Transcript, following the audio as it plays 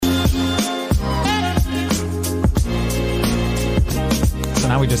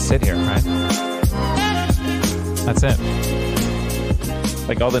just sit here, right? That's it.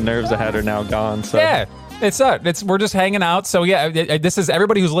 Like all the nerves I had are now gone. So yeah, we're just hanging out. So yeah, this is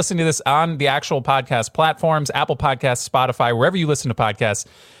everybody who's listening to this on the actual podcast platforms, Apple Podcasts, Spotify, wherever you listen to podcasts.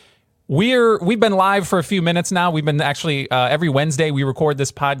 We've been live for a few minutes now. We've been actually every Wednesday we record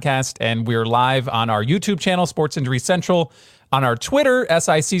this podcast, and we're live on our YouTube channel, Sports Injury Central, on our Twitter,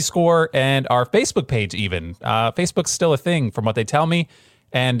 SIC Score, and our Facebook page. Even Facebook's still a thing, from what they tell me.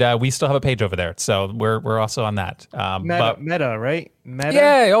 And we still have a page over there, so we're also on that. Meta, right? Meta.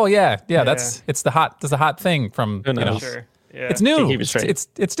 Yeah. Oh, yeah. It's the hot thing from Sure. Yeah. It's new.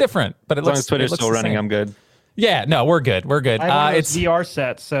 It's different, but as long as Twitter's still running, I'm good. Yeah. No, we're good. I have it's VR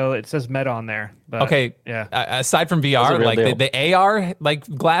set, so it says Meta on there. But, okay. Yeah. Aside from VR, like the AR like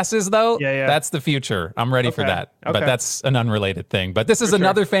glasses though, that's the future. I'm ready for that. Okay. But that's an unrelated thing. But this is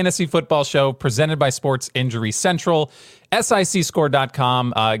another fantasy football show presented by Sports Injury Central.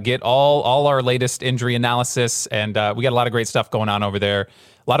 SICScore.com. Get all our latest injury analysis, and we got a lot of great stuff going on over there.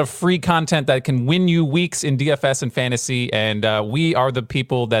 A lot of free content that can win you weeks in DFS and fantasy, and we are the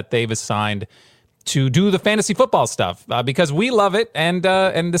people that they've assigned to do the fantasy football stuff because we love it, and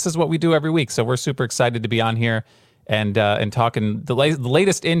this is what we do every week. So we're super excited to be on here and talking the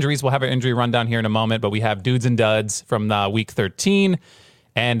latest injuries. We'll have an injury rundown here in a moment, but we have dudes and duds from week 13,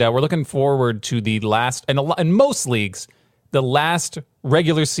 and we're looking forward to the last, and in most leagues, the last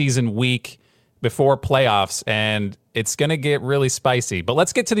regular season week before playoffs, and it's going to get really spicy. But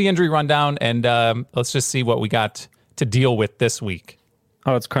let's get to the injury rundown, and let's just see what we got to deal with this week.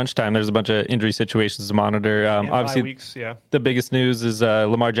 Oh, it's crunch time. There's a bunch of injury situations to monitor. Obviously, weeks, the biggest news is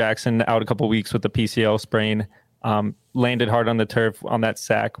Lamar Jackson out a couple weeks with the PCL sprain. Landed hard on the turf on that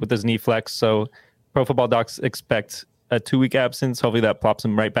sack with his knee flex. So Pro Football Docs expect a 2-week absence. Hopefully that plops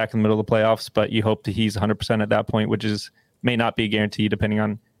him right back in the middle of the playoffs, but you hope that he's 100% at that point, which may not be guaranteed depending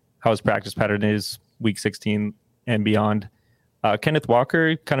on how his practice pattern is week 16 and beyond. Kenneth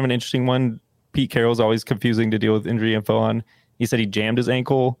Walker, kind of an interesting one. Pete Carroll's always confusing to deal with injury info on. He said he jammed his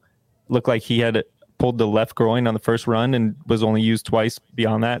ankle, looked like he had pulled the left groin on the first run and was only used twice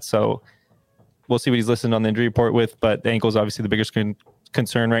beyond that. So we'll see what he's listed on the injury report with, but the ankle is obviously the biggest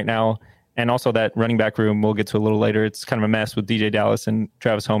concern right now. And also that running back room, we'll get to a little later. It's kind of a mess with DJ Dallas and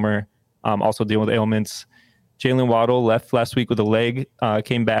Travis Homer also dealing with ailments. Jalen Waddle left last week with a leg,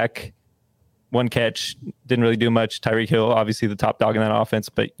 came back, one catch, didn't really do much. Tyreek Hill, obviously the top dog in that offense,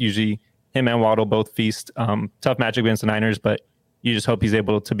 but usually him and Waddle both feast. Tough matchup against the Niners, but you just hope he's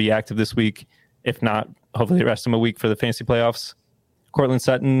able to be active this week. If not, hopefully they rest him a week for the fantasy playoffs. Cortland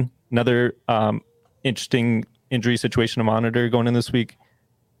Sutton, another interesting injury situation to monitor going in this week.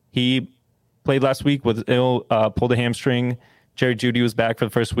 He played last week, was ill, pulled a hamstring. Jerry Jeudy was back for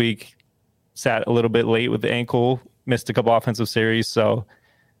the first week, sat a little bit late with the ankle, missed a couple offensive series, so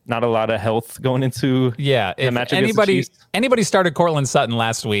not a lot of health going into the matchup. Anybody started Cortland Sutton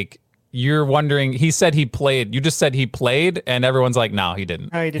last week, you're wondering, he said he played. You just said he played, and everyone's like, no, he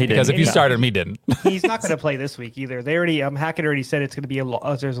didn't. No, he didn't. Because if you started him, he didn't. He's not going to play this week either. They already, Hackett already said it's going to be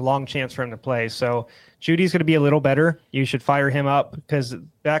there's a long chance for him to play. So Judy's going to be a little better. You should fire him up because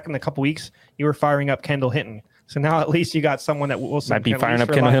back in a couple weeks, you were firing up Kendall Hinton. So now at least you got someone that will might be firing up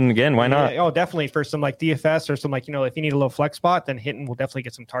Kendall Hinton again. Why not? Oh, definitely for some like DFS or some if you need a little flex spot, then Hinton will definitely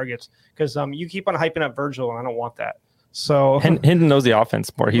get some targets because you keep on hyping up Virgil, and I don't want that. So Hinton knows the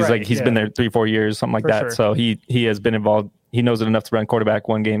offense more. He's been there 3-4 years, something like that. Sure. So he has been involved. He knows it enough to run quarterback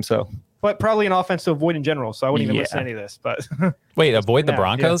one game. So, but probably an offense to avoid in general. So I wouldn't even listen to any of this. But wait, avoid the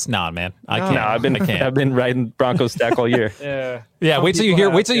Broncos? Yeah. Nah, man, I can't. No, I've been riding Broncos stack all year. Yeah. Wait till you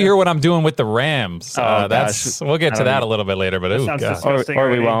hear what I'm doing with the Rams. We'll get to that a little bit later. But or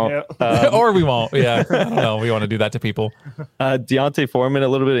we won't. Or we won't. Yeah, I don't know. We want to do that to people. Deontay Foreman, a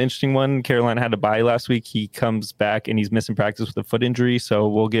little bit interesting one. Carolina had to bye last week. He comes back and he's missing practice with a foot injury. So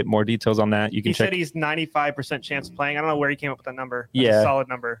we'll get more details on that. You can check. He said he's 95% chance of playing. I don't know where he came up with that number. That's a solid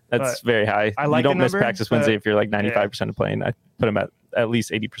number. That's very high. I like you don't miss practice Wednesday if you're like 95% of playing. I put him at least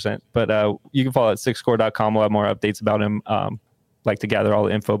 80%. But you can follow at SICScore.com. We'll have more updates about him. Like to gather all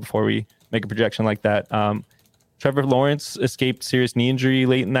the info before we make a projection like that. Trevor Lawrence escaped serious knee injury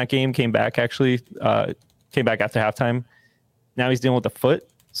late in that game, came back after halftime. Now he's dealing with the foot,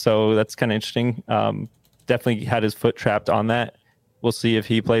 so that's kind of interesting. Definitely had his foot trapped on that. We'll see if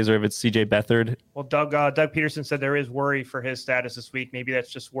he plays or if it's CJ Beathard. Well, Doug Peterson said there is worry for his status this week. Maybe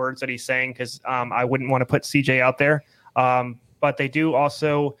that's just words that he's saying because I wouldn't want to put CJ out there. But they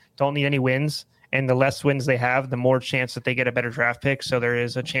don't need any wins. And the less wins they have, the more chance that they get a better draft pick. So there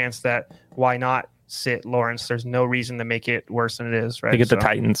is a chance that why not sit Lawrence? There's no reason to make it worse than it is, right? They get the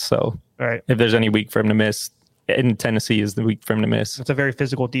Titans, so right. If there's any week for him to miss, in Tennessee is the week for him to miss. It's a very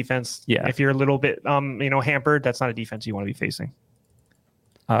physical defense. Yeah. If you're a little bit, hampered, that's not a defense you want to be facing.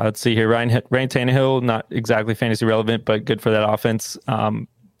 Let's see here. Ryan Tannehill, not exactly fantasy relevant, but good for that offense.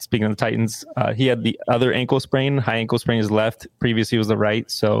 Speaking of the Titans, he had the other ankle sprain. High ankle sprain is left. Previously was the right.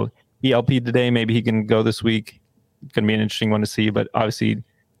 So he LP'd today. Maybe he can go this week. It's going to be an interesting one to see. But obviously,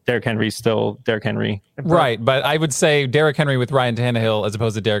 Derrick Henry's still Derrick Henry. Right, but I would say Derrick Henry with Ryan Tannehill as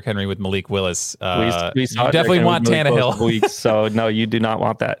opposed to Derrick Henry with Malik Willis. We saw you definitely want Tannehill. Weeks, so no, you do not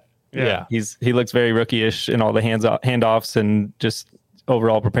want that. Yeah. He looks very rookie-ish in all the handoffs and just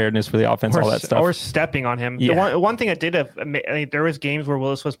overall preparedness for the offense, all that stuff. Or stepping on him. Yeah. The one thing that there was games where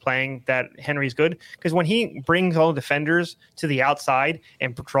Willis was playing that Henry's good, because when he brings all the defenders to the outside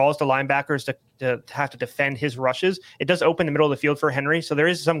and draws the linebackers to have to defend his rushes, it does open the middle of the field for Henry. So there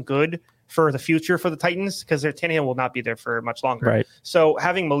is some good for the future for the Titans, because their Tannehill will not be there for much longer. Right. So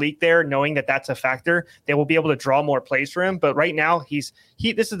having Malik there, knowing that that's a factor, they will be able to draw more plays for him. But right now, this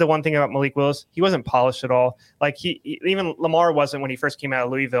is the one thing about Malik Willis. He wasn't polished at all. Like even Lamar wasn't when he first came out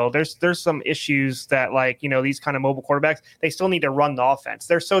of Louisville. There's some issues that these kind of mobile quarterbacks, they still need to run the offense.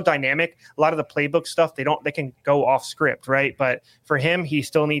 They're so dynamic. A lot of the playbook stuff, they can go off script, right? But for him, he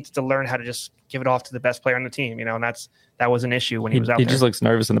still needs to learn how to just give it off to the best player on the team, and that was an issue when he was out there. He just looks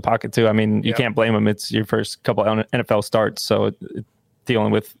nervous in the pocket too. I mean, you can't blame him. It's your first couple of NFL starts, so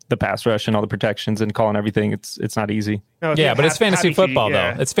dealing with the pass rush and all the protections and calling everything, it's not easy. No, but it's fantasy football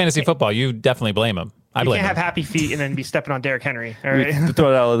though. It's fantasy football. You definitely blame him. I blame him. You can't have happy feet and then be stepping on Derrick Henry. All right?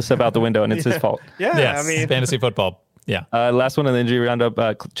 Throw that other stuff out the window, and it's his fault. Yeah, yes, fantasy football. Yeah. Last one on the injury roundup,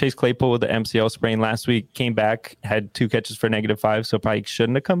 Chase Claypool with the MCL sprain last week, came back, had 2 catches for -5, so probably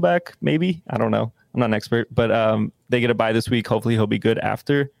shouldn't have come back, maybe. I don't know. I'm not an expert, but they get a bye this week. Hopefully he'll be good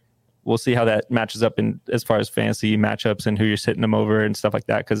after. We'll see how that matches up in as far as fantasy matchups and who you're sitting them over and stuff like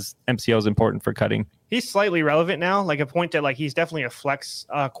that, because MCL is important for cutting. He's slightly relevant now, like a point that he's definitely a flex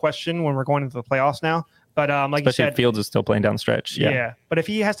question when we're going into the playoffs now. But like especially you said, Fields is still playing down the stretch. Yeah. But if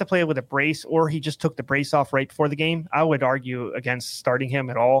he has to play with a brace, or he just took the brace off right before the game, I would argue against starting him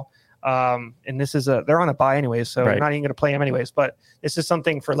at all. And this is they're on a bye anyways, so right. They're not even going to play him anyways. But this is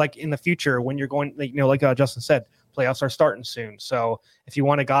something for in the future when you're going, like Justin said, playoffs are starting soon. So if you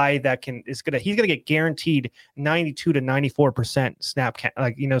want a guy that he's going to get guaranteed 92 to 94% snap,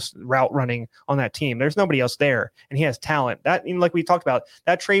 route running on that team. There's nobody else there, and he has talent. That, like we talked about,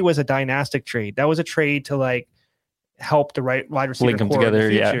 that trade was a dynastic trade. That was a trade to help the right wide receiver link them together.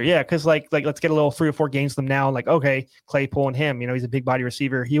 Yeah, because let's get a little 3 or 4 games of them now. Okay, Claypool and him, he's a big body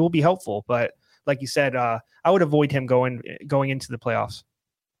receiver. He will be helpful, but like you said, I would avoid him going into the playoffs.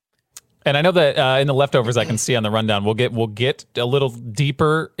 And I know that in the leftovers I can see on the rundown, we'll get a little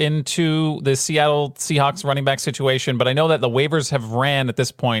deeper into the Seattle Seahawks running back situation. But I know that the waivers have ran at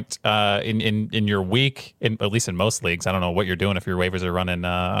this point in your week, at least in most leagues. I don't know what you're doing if your waivers are running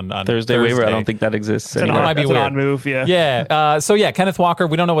on Thursday waiver. I don't think that exists anymore. That might be weird. An odd move, yeah. Yeah. So Kenneth Walker.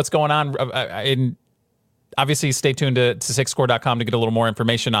 We don't know what's going on. Obviously, stay tuned to SixScore.com to get a little more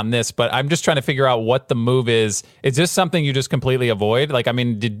information on this, but I'm just trying to figure out what the move is. Is this something you just completely avoid?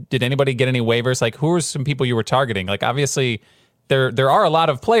 Did anybody get any waivers? Who are some people you were targeting? Obviously, there are a lot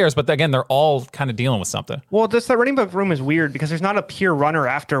of players, but again, they're all kind of dealing with something. Well, the running back room is weird because there's not a pure runner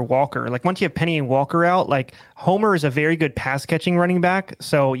after Walker. Once you have Penny and Walker out, Homer is a very good pass catching running back.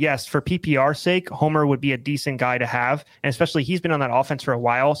 So yes, for PPR's sake, Homer would be a decent guy to have. And especially he's been on that offense for a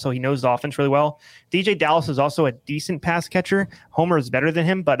while, so he knows the offense really well. DJ Dallas is also a decent pass catcher. Homer is better than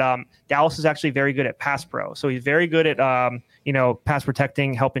him, but Dallas is actually very good at pass pro. So he's very good at pass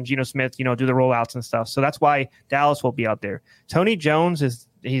protecting, helping Geno Smith, do the rollouts and stuff. So that's why Dallas will be out there. Tony Jones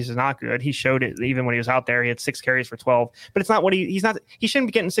he's not good. He showed it even when he was out there. He had 6 carries for 12, but it's not what he shouldn't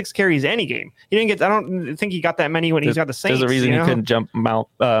be getting 6 carries any game. He didn't get, I don't think he got that many when he's got the Saints. There's a reason he couldn't jump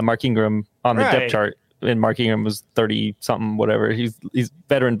Mark Ingram on the depth chart. And Mark Ingram was 30 something, whatever. He's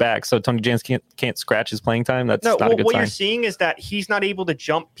veteran back, so Tony Jones can't scratch his playing time. That's not a good sign. What you're seeing is that he's not able to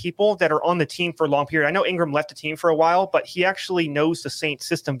jump people that are on the team for a long period. I know Ingram left the team for a while, but he actually knows the Saints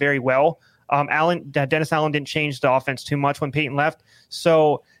system very well. Dennis Allen didn't change the offense too much when Peyton left,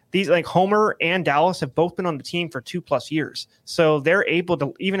 so these Homer and Dallas have both been on the team for 2+ years. So they're able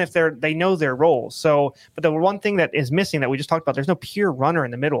to, even if they know their roles. So, but the one thing that is missing that we just talked about, there's no pure runner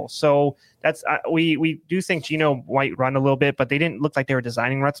in the middle. So that's, we do think Geno might run a little bit, but they didn't look like they were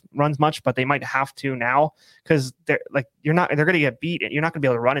designing runs much, but they might have to now because they're they're going to get beat. You're not going to be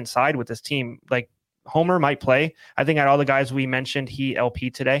able to run inside with this team. Homer might play. I think out all the guys we mentioned, he LP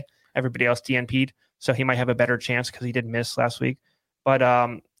today, everybody else DNP'd. So he might have a better chance because he did miss last week.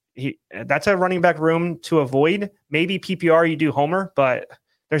 But that's a running back room to avoid. Maybe PPR you do Homer, but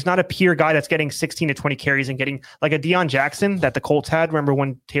There's not a pure guy that's getting 16 to 20 carries and getting like a Deion Jackson that the Colts had. Remember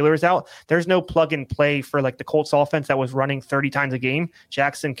when Taylor was out? There's no plug and play for like the Colts offense that was running 30 times a game.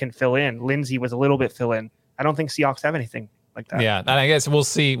 Jackson can fill in. Lindsey was a little bit fill in. I don't think Seahawks have anything like that. Yeah, and I guess we'll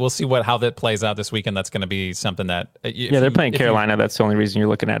see how that plays out this weekend. That's going to be something that they're playing Carolina. That's the only reason you're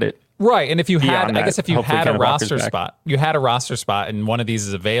looking at it. Right, and if you had, I guess if you had a roster back. spot, and one of these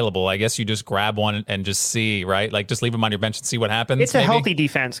is available, I guess you just grab one and just see, right? Like just leave them on your bench and see what happens. It's a healthy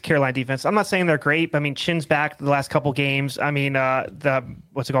defense, Carolina defense. I'm not saying they're great, but I mean, Chin's back the last couple games. I mean,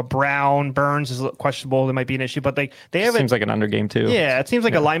 Brown, Burns is questionable. That might be an issue, but they have seems like an under game too. Yeah, it seems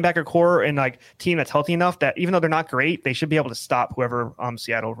like a linebacker core and like team that's healthy enough that even though they're not great, they should be able to stop whoever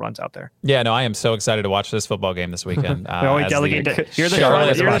Seattle runs out there. Yeah, no, I am so excited to watch this football game this weekend. You're the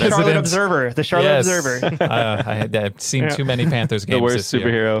Charlotte Observer. The Charlotte Observer. I've seen too many Panthers games. The worst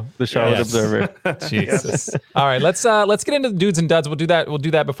superhero, the Charlotte Observer. Jesus. All right, let's get into the dudes and duds. We'll do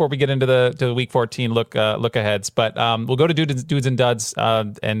that before we get into the Week 14 look aheads. But we'll go to dudes and duds.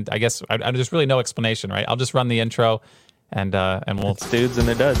 And I guess I just really no explanation, right? I'll just run the intro, and we'll it's dudes and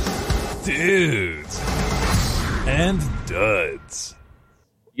their duds. Dudes and duds.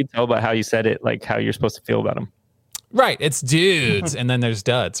 You can tell by how you said it, like how you're supposed to feel about them. Right, it's dudes, and then there's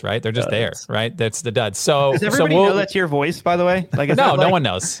duds, right? They're just there, right? That's the duds. So does everybody know that's your voice, by the way? Like, no one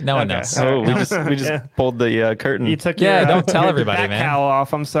knows. No one knows. Oh, we just pulled the curtain. You took don't tell everybody, man. Cowl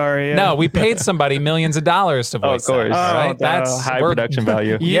off. I'm sorry. Yeah. No, we paid somebody millions of dollars to voice. Of course, right? That's high production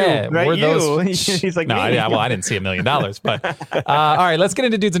value. We're those. He's like, no, I didn't see $1 million, but all right, let's get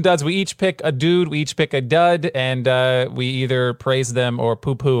into dudes and duds. We each pick a dude, we each pick a dud, and we either praise them or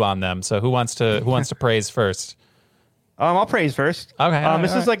poo-poo on them. So who wants to praise first? I'll praise first. Okay.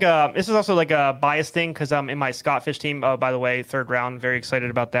 This is also like a bias thing because I'm in my Scott Fish team. By the way, 3rd round. Very excited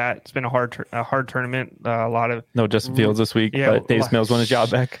about that. It's been a hard tournament. A lot of no Justin Fields this week, but Davis Mills won his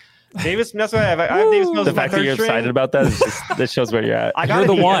job back. Davis, that's what I have. I have Davis Mills. The fact that you're excited about that that shows where you're at. You're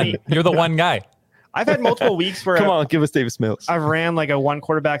the one guy. I've had multiple weeks where come on, give us Davis Mills. I've ran like a one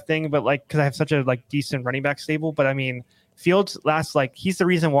quarterback thing, but like because I have such a like decent running back stable. But I mean, Fields he's the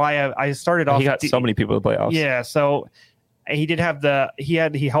reason why I started off. He got so many people to playoffs. Yeah, so. He did have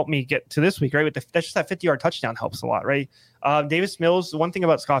he helped me get to this week, right? That's just that 50-yard touchdown helps a lot, right? Davis Mills, one thing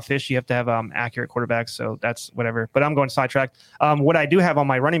about Scott Fish, you have to have accurate quarterbacks, so that's whatever. But I'm going sidetracked. What I do have on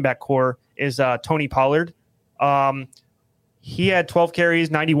my running back core is Tony Pollard. He had 12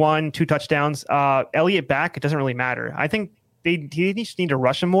 carries, 91, 2 touchdowns. Elliott back, it doesn't really matter. I think they just need to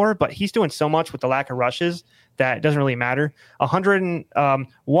rush him more, but he's doing so much with the lack of rushes that it doesn't really matter.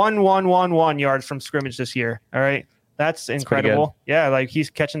 101 yards from scrimmage this year, all right? That's incredible. Yeah, like he's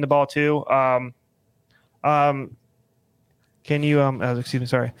catching the ball too. Can you excuse me,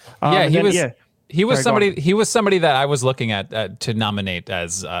 sorry. He was somebody that I was looking at to nominate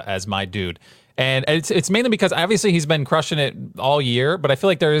as my dude. And it's mainly because obviously he's been crushing it all year, but I feel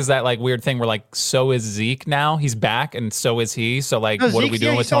like there is that like weird thing where like so is Zeke now. He's back and so is he. So like what are we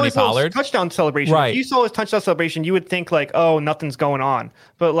doing with Tony Pollard? Touchdown celebration. Right. If you saw his touchdown celebration, you would think like, oh, nothing's going on.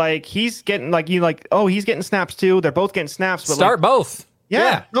 But like he's getting he's getting snaps too. They're both getting snaps. But start both.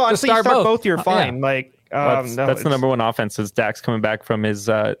 Yeah. No, honestly, start both. You're fine. Yeah. Like that's the number one offense is Dak's coming back from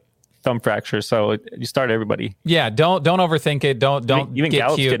his thumb fracture, so you start everybody. Yeah, don't overthink it. Don't even get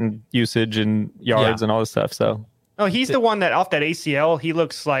Gallup's cute. Getting usage and yards and all this stuff. So he's the one that off that ACL, he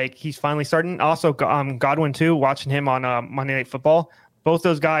looks like he's finally starting. Also, Godwin too. Watching him on Monday Night Football, both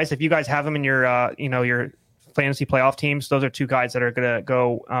those guys. If you guys have them in your your fantasy playoff teams, those are 2 guys that are gonna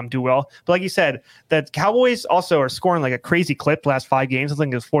go do well. But like you said, the Cowboys also are scoring like a crazy clip the last 5 games. I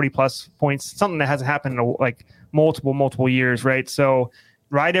think it's 40+ points, something that hasn't happened in like multiple years, right? So.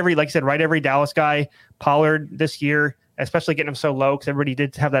 Ride every Dallas guy. Pollard this year, especially getting him so low because everybody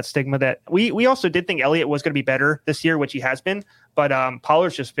did have that stigma that we also did think Elliott was going to be better this year, which he has been. But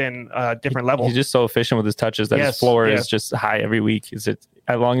Pollard's just been a different level. He's just so efficient with his touches that his floor is just high every week. As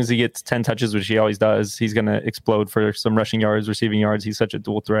long as he gets 10 touches, which he always does, he's going to explode for some rushing yards, receiving yards. He's such a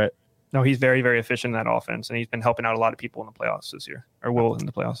dual threat. No, he's very, very efficient in that offense, and he's been helping out a lot of people in the playoffs this year, or will in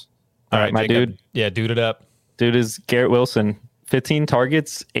the playoffs. All right, my Jacob. dude. Yeah, dude it up. Dude is Garrett Wilson. 15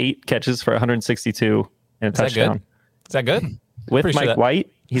 targets, 8 catches for 162 and a touchdown. Is that good? With Mike White,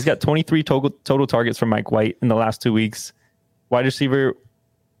 he's got 23 total targets from Mike White in the last 2 weeks. Wide receiver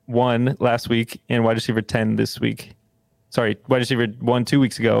 1 last week and wide receiver 10 this week. Sorry, wide receiver 1 2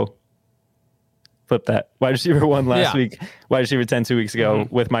 weeks ago. Flip that. Wide receiver 1 last week, wide receiver 10 2 weeks ago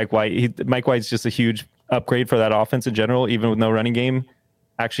with Mike White. Mike White's just a huge upgrade for that offense in general, even with no running game.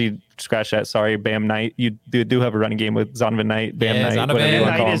 Actually, scratch that. Sorry, Bam Knight. You do have a running game with Zonovan Knight. Bam Knight.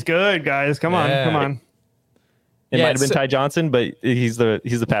 Knight is good, guys. Come on. It might have been Ty Johnson, but he's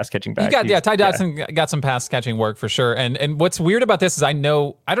the pass catching back. Ty Johnson got some pass catching work for sure. And what's weird about this is I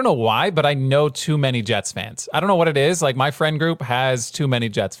don't know why, but I know too many Jets fans. I don't know what it is. Like, my friend group has too many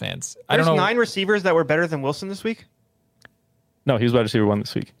Jets fans. I don't know. 9 receivers that were better than Wilson this week. No, he was wide receiver 1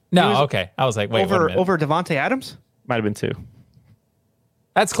 this week. No, okay. I was like, wait, over Devontae Adams. Might have been 2.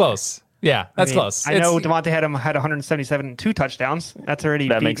 That's close. Yeah, that's close. I know Devontae had 177 and 2 touchdowns. That's already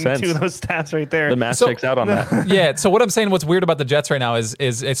beating 2 of those stats right there. The math checks out on that. Yeah. So what I'm saying, what's weird about the Jets right now is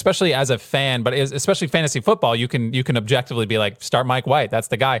especially as a fan, but especially fantasy football, you can objectively be like, start Mike White. That's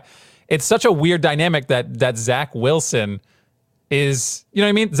the guy. It's such a weird dynamic that Zach Wilson is, you know what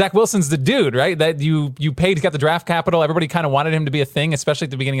I mean? Zach Wilson's the dude, right? That you paid to get the draft capital. Everybody kind of wanted him to be a thing, especially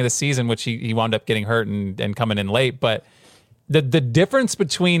at the beginning of the season, which he wound up getting hurt and coming in late. But the difference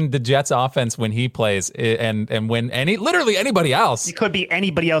between the Jets offense when he plays and when literally anybody else. It could be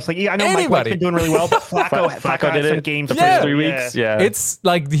anybody else. Like, I know Mike White's been doing really well, but Flacco had some games the first 3 weeks. Yeah. It's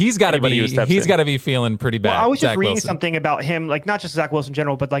like he's got to be feeling pretty bad. Well, I was just reading something about him, like not just Zach Wilson in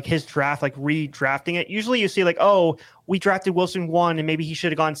general, but like his draft, like redrafting it. Usually you see like, oh, we drafted Wilson 1 and maybe he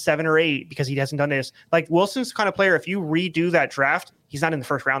should have gone 7 or 8 because he hasn't done this. Like, Wilson's the kind of player, if you redo that draft, he's not in the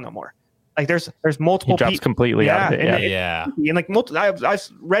first round no more. Like, there's multiple. He drops completely out of it. Yeah. And like I've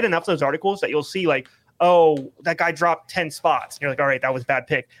read enough of those articles that you'll see like, oh, that guy dropped 10 spots. And you're like, all right, that was a bad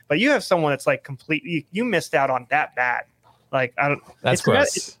pick. But you have someone that's like completely, you missed out on that bad. Like, I don't. That's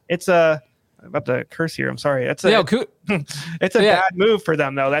gross. I'm about to curse here. I'm sorry. It's a bad move for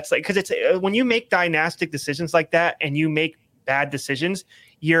them though. That's like, because it's when you make dynastic decisions like that and you make bad decisions,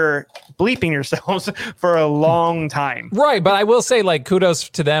 you're bleeping yourselves for a long time. Right, but I will say, like, kudos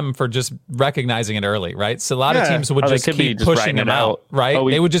to them for just recognizing it early, right? So a lot of teams would just keep pushing him out, right?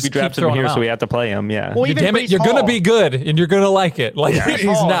 They would just keep throwing him out. So we have to play him, yeah. Well, damn it, you're going to be good, and you're going to like it. Like, he's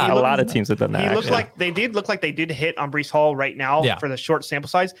not. A lot of teams have done that. He looked like they did hit on Breece Hall right now for the short sample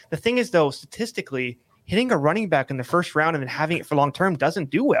size. The thing is, though, statistically, hitting a running back in the first round and then having it for long term doesn't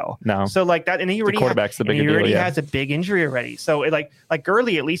do well. No. So like that, and he already has a big injury already. So it like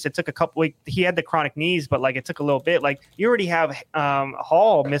Gurley, at least it took a couple. Like, he had the chronic knees, but like it took a little bit. Like, you already have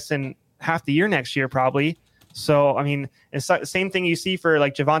Hall missing half the year next year probably. So I mean, it's the same thing you see for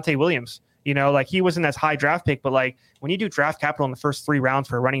like Javonte Williams. You know, like, he wasn't as high draft pick, but like when you do draft capital in the first 3 rounds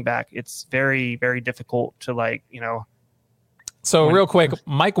for a running back, it's very, very difficult to like, you know. So real quick,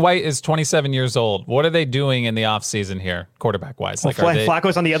 Mike White is 27 years old. What are they doing in the offseason here, quarterback-wise? Like,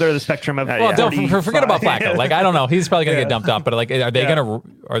 Flacco's on the other end of the spectrum of. Well, don't forget about Flacco. Like, I don't know. He's probably going to get dumped off. But like, are they going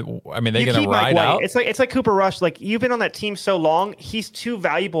to? I mean, they're going to ride out. It's like Cooper Rush. Like, you've been on that team so long, he's too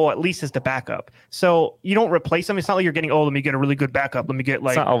valuable at least as the backup. So you don't replace him. It's not like you're getting, oh, let me get a really good backup. Let me get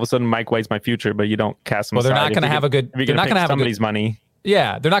like. It's not all of a sudden Mike White's my future, but you don't cast him. Well, they're not going to have a good. They're not going to have somebody's money.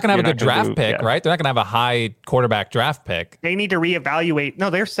 Yeah, they're not going to have a good draft pick, right? They're not going to have a high quarterback draft pick. They need to reevaluate. No,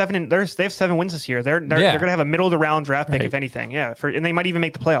 they have 7 wins this year. They're going to have a middle of the round draft pick, if anything. Yeah, and they might even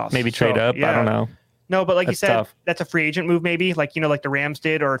make the playoffs. Maybe trade up. I don't know. No, but like you said, that's a free agent move, maybe like, you know, like the Rams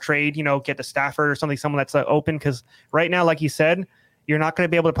did, or a trade, you know, get the Stafford or something, someone that's open. Because right now, like you said, you're not going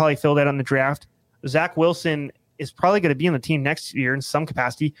to be able to probably fill that on the draft. Zach Wilson is probably going to be on the team next year in some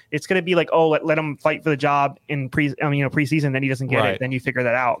capacity. It's going to be like, oh, let him fight for the job in preseason. Then he doesn't get it. Then you figure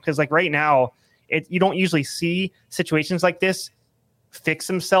that out. Because like right now, you don't usually see situations like this fix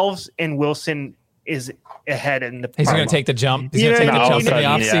themselves, and Wilson is ahead in the. He's going to take the jump. He's going to take the jump in the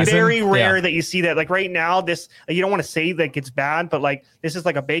offseason. Very rare that you see that. Like right now, this you don't want to say that it's bad, but like this is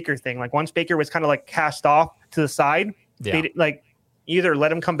like a Baker thing. Like once Baker was kind of like cast off to the side, like. Either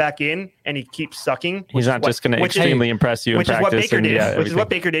let him come back in and he keeps sucking. He's not just going to extremely impress you in practice. Which is what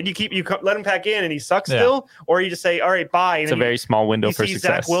Baker did. You let him back in and he sucks still, or you just say, all right, bye. And it's a very small window for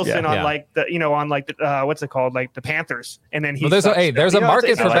success. Zach Wilson on like the what's it called, like the Panthers, and then there's a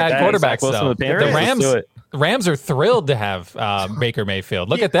market for bad quarterbacks though. The Rams are thrilled to have Baker Mayfield.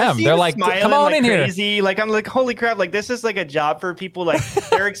 Look at them. They're like, come on in here. Like, I'm like, holy crap. Like, this is like a job for people. Like,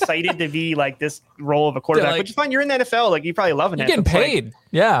 they're excited to be like this role of a quarterback, which is fine. You're in the NFL. Like, you're probably loving it. You're getting paid. Like,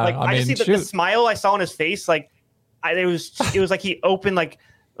 yeah. Like, I just see the smile I saw on his face. Like, it was like he opened like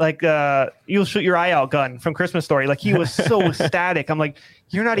you'll shoot your eye out gun from Christmas Story. Like, he was so ecstatic. I'm like,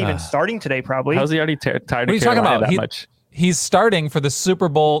 you're not even starting today, probably. How's he already tired of Carolina that much? He's starting for the Super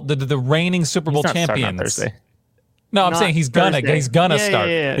Bowl, the reigning Super Bowl champions. Thursday. No, I'm saying he's gonna start.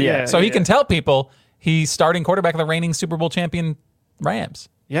 Yeah. So he can tell people he's starting quarterback of the reigning Super Bowl champion Rams.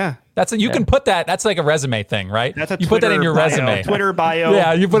 Yeah. Can put that. That's like a resume thing, right? That's you put that in your resume. Twitter bio.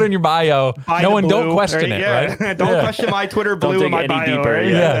 Yeah, you put it in your bio. Don't question it, right? Don't question my Twitter blue in my bio. Deeper, right?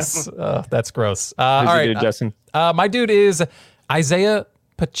 Yes. That's gross. All right, dude, Justin. My dude is Isaiah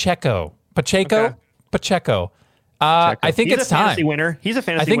Pacheco. Okay. Pacheco. I think He's it's a fantasy time. winner. He's a I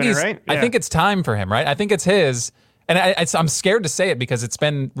fantasy think winner, he's. right? I think it's time for him, right? I think it's his. And I'm scared to say it because it's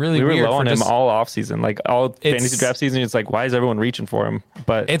been really We were weird low on for him just, all off season, like all fantasy It's- draft season. It's like, why is everyone reaching for him?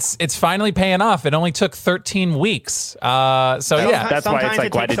 But It's finally paying off. It only took 13 weeks. So yeah, that's why it's Sometimes like,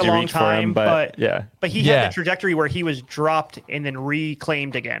 it why takes did a you long reach for him? time, But yeah, But he Yeah. had the trajectory where he was dropped and then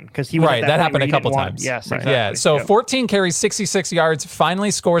reclaimed again because he was right. at That point happened where a he couple didn't want- times. Yes, Right. exactly. Yeah. So Yep. 14 carries, 66 yards.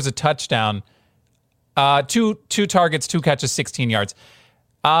 Finally scores a touchdown. Two targets, 2 catches, 16 yards.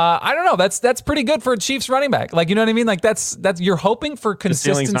 I don't know. That's pretty good for a Chiefs running back. Like, you know what I mean? Like that's you're hoping for the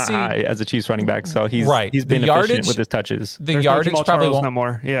ceiling's consistency. not high as a Chiefs running back, so he's Right. He's been The efficient yardage- with his touches. The There's no yardage Jamal probably Charles won't. no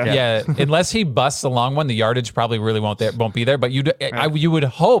more. Yeah, unless he busts a long one, the yardage probably really won't be there. But you would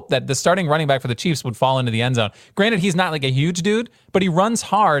hope that the starting running back for the Chiefs would fall into the end zone. Granted, he's not like a huge dude, but he runs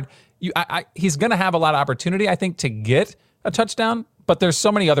hard. He's going to have a lot of opportunity, I think, to get a touchdown. But there's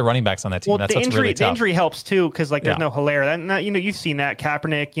so many other running backs on that team. Well, That's the what's injury, really the tough. injury helps too because like there's Yeah. no Hilaire. And you've seen that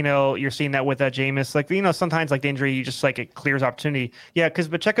Kaepernick. You're seeing that with Jameis. Like sometimes like the injury, you just like it clears opportunity. Yeah, because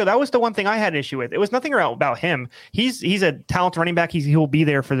Pacheco, that was the one thing I had an issue with. It was nothing about him. He's a talented running back. He will be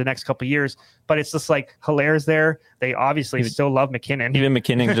there for the next couple of years. But it's just like Hilaire's there. They obviously still love McKinnon. Even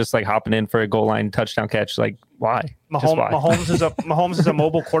McKinnon just like hopping in for a goal line touchdown catch. Like, why? Just why? Mahomes is a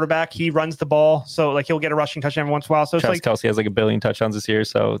mobile quarterback. He runs the ball, so like he'll get a rushing touchdown every once in a while. So it's Travis like Kelce has like 1 billion touchdowns this year,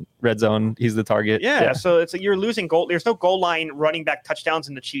 so red zone, he's the target. Yeah, so it's like you're losing goal. There's no goal line running back touchdowns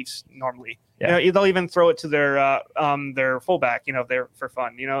in the Chiefs normally. Yeah. They'll even throw it to their fullback. They're for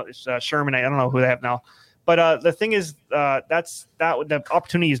fun. It's Sherman. I don't know who they have now. But the thing is, the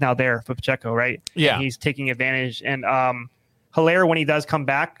opportunity is now there for Pacheco, right? Yeah. And he's taking advantage. And Hilaire, when he does come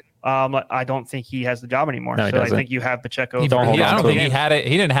back, I don't think he has the job anymore. No, he so I doesn't. think you have Pacheco. Don't hold I on don't to think him. he had it.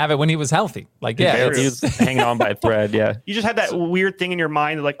 He didn't have it when he was healthy. Like, yeah, he was hanging on by a thread. Yeah, You just had that weird thing in your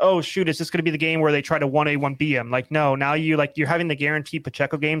mind, like, oh shoot, is this going to be the game where they try to 1A 1B him? Like, no, now you're having the guaranteed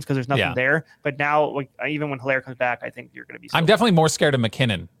Pacheco games because there's nothing Yeah. there. But now, like, even when Hilaire comes back, I think you're going to be. I'm definitely more scared of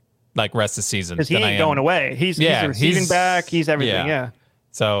McKinnon, like rest of the season, because he than I ain't am. going away. He's the receiving back. He's everything. Yeah.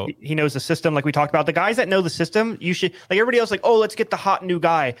 So He knows the system, like we talked about. The guys that know the system, you should like everybody else. Like, oh, let's get the hot new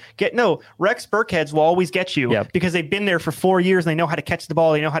guy. Rex Burkheads will always get you because they've been there for 4 years. And they know how to catch the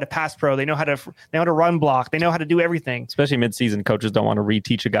ball. They know how to pass pro. They know how to run block. They know how to do everything. especially mid-season, coaches don't want to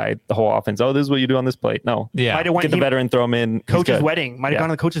reteach a guy the whole offense. Oh, this is what you do on this plate. No, yeah, Might have went get the he- veteran, throw him in. He's coach's good. wedding might have gone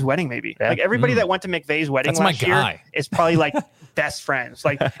to the coach's wedding maybe Yeah. like everybody that went to McVay's wedding That's my last year guy. is probably like best friends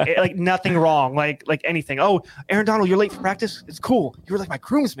like like nothing wrong like anything. Oh, Aaron Donald, you're late for practice. It's cool. You were like my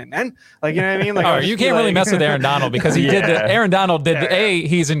groomsman, man. Like, you know what I mean? Like, Oh, I was you just can't really like- mess with Aaron Donald because he did. Yeah. Aaron Donald did. Yeah.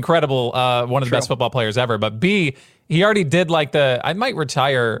 He's incredible. One of the best football players ever. But B, he already did like I might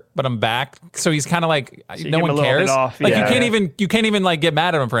retire, but I'm back. So he's kind of like you no give him one a little bit cares. off. Like Yeah. you can't even like get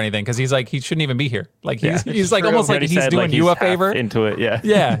mad at him for anything because he's like he shouldn't even be here. Like he's like true. almost He like already he's said, doing like, you a half favor. into it. Yeah,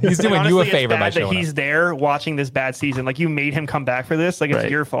 Yeah, he's doing Honestly, you a it's favor by bad that showing he's up. there watching this bad season. Like, you made him come back for this. Like, it's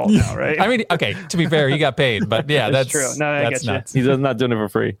Right. your fault now, right? I mean, okay, to be fair, he got paid, but yeah, that's true. No, I that's get you. nuts. he's not doing it for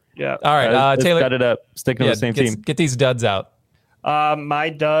free. yeah. All right, Let's Taylor, cut it up. Sticking yeah, with the same get, team. get these duds out. My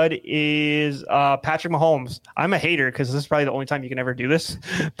dud is Patrick Mahomes. I'm a hater because this is probably the only time you can ever do this.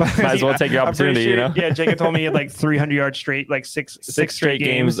 But Might as well take your I'm pretty opportunity, you know? Yeah, Jacob told me he had like 300 yards straight, like six Straight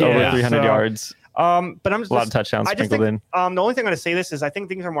games over Yeah. 300 So, yards. But I'm just A lot of touchdowns I just sprinkled think, in. the only thing I'm going to say this is I think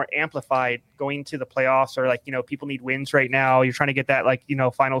things are more amplified going to the playoffs, or like, people need wins right now. You're trying to get that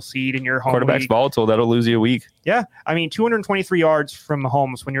final seed in your home Quarterback's league. volatile. That'll lose you a week. Yeah, I mean 223 yards from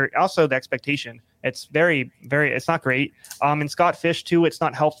Mahomes when you're also the expectation. It's very, very. It's not great. And Scott Fish too. It's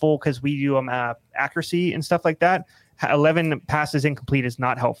not helpful because we do accuracy and stuff like that. 11 passes incomplete is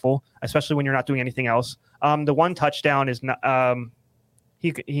not helpful, especially when you're not doing anything else. The one touchdown is not.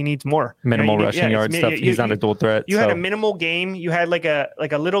 He needs more Minimal You need- rushing yeah, yard it's- stuff. He's not a dual threat. You had so. a minimal game. You had like a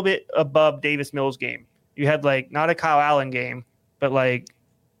little bit above Davis Mills game. You had like not a Kyle Allen game, but like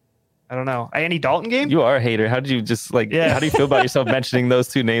I don't know, Andy Dalton game. You are a hater. How did you just like? Yeah. How do you feel about yourself mentioning those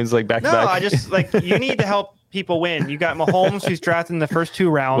two names like back No, to back? I just like you need to help people win. You got Mahomes, who's drafted in the first 2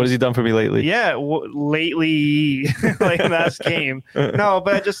 rounds. What has he done for me lately? Yeah, lately, like last game. No,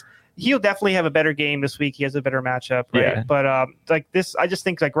 but he'll definitely have a better game this week. He has a better matchup, right? Yeah. But like this, I just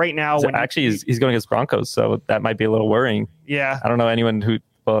think like right now, So when actually, he's going against Broncos, so that might be a little worrying. yeah, I don't know anyone who.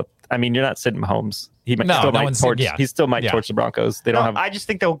 Well, I mean, you're not sitting Mahomes. He No, still no might one's- torch. yeah. He still might Yeah. torch the Broncos. They don't have. I just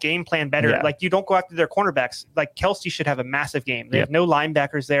think they'll game plan better. Yeah. Like you don't go after their cornerbacks. Like Kelsey should have a massive game. They Yeah. have no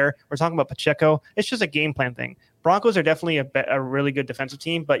linebackers there. We're talking about Pacheco. It's just a game plan thing. Broncos are definitely a really good defensive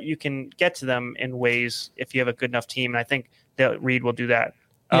team, but you can get to them in ways if you have a good enough team. And I think that Reed will do that.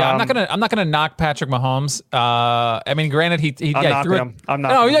 Yeah, I'm not gonna knock Patrick Mahomes. I mean, granted, he threw it. I'm not.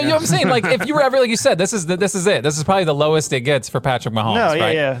 No, you know what I'm saying? Like, if you were ever, like you said, this is it. This is probably the lowest it gets for Patrick Mahomes. No,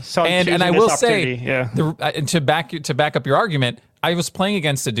 right? yeah. So and I will say, yeah. to back up your argument, I was playing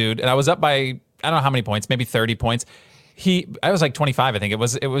against a dude, and I was up by I don't know how many points, maybe 30 points. I was like 25, I think it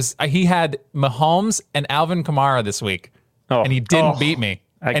was. He had Mahomes and Alvin Kamara this week, and he didn't beat me.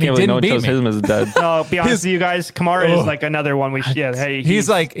 I can't believe no one chose him as a dud. No, be honest with you guys, Kamara is like another one we should. Yeah, hey, he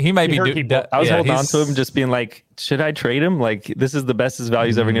might be. I was holding on to him, just being like, should I trade him? Like, this is the best his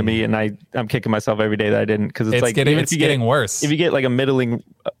value's ever going to be, and I'm kicking myself every day that I didn't, because it's like getting worse. If you get like a middling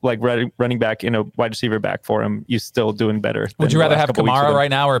like running back in a wide receiver back for him, you're still doing better. Would you rather have Kamara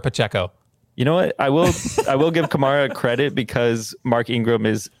right now or Pacheco? You know what? I will give Kamara credit because Mark Ingram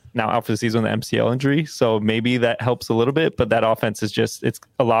is now out for the season with an MCL injury, so maybe that helps a little bit. But that offense is it's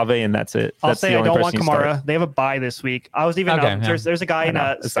Olave, and that's it. I'll That's say the I only don't want person you Kamara. start. They have a bye this week. I was even there's a guy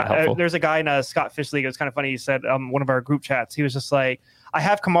in a Scott Fish League. It was kind of funny. He said one of our group chats. He was just like, I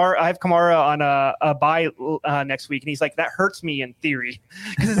have Kamara on a bye next week, and he's like, that hurts me in theory,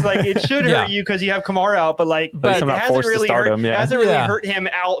 because it's like it should hurt you because you have Kamara out, but like it hasn't really hurt him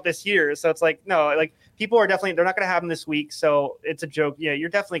out this year. So it's like no, like people are definitely they're not going to have him this week, so it's a joke. Yeah, you're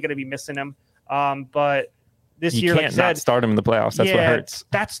definitely going to be missing him. But this year, you can't not start him in the playoffs. That's what hurts.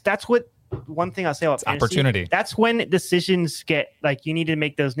 That's what. One thing I'll say about fantasy, opportunity. That's when decisions get like you need to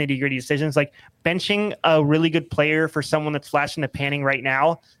make those nitty gritty decisions. Like benching a really good player for someone that's flashing the panning right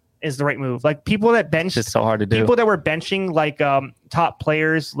now is the right move. Like people that bench, it's so hard to do. People that were benching like top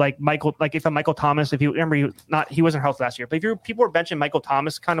players like Michael, like if a Michael Thomas, if you remember, he wasn't healthy last year, but if people were benching Michael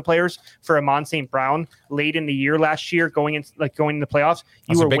Thomas kind of players for Amon St. Brown late in the year last year, going into the playoffs,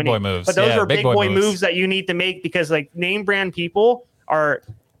 you were big winning. Boy moves. But those are big boy moves that you need to make because like name brand people are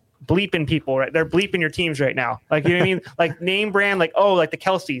bleeping people, right? They're bleeping your teams right now. Like, you know what I mean? Like name brand, like, oh, like the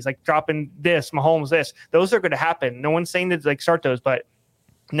Kelce's, like dropping this, Mahomes, this. Those are going to happen. No one's saying to like start those, but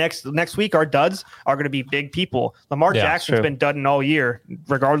next week, our duds are going to be big people. Lamar Jackson's been dudding all year,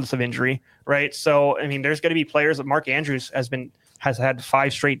 regardless of injury, right? So, I mean, there's going to be players that Mark Andrews has had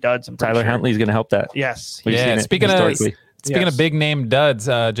 5 straight duds. Tyler Huntley's going to help that. Yes. Speaking of big name duds,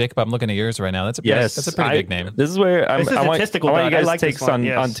 Jacob, I'm looking at yours right now. That's a pretty big name. This is where I want you guys' takes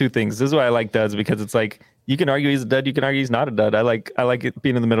on two things. This is why I like duds, because it's like you can argue he's a dud, you can argue he's not a dud. I like it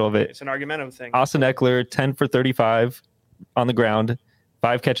being in the middle of it. It's an argumentative thing. Austin Eckler, 10 for 35 on the ground,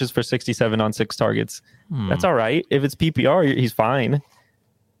 5 catches for 67 on 6 targets. That's all right. If it's PPR, he's fine.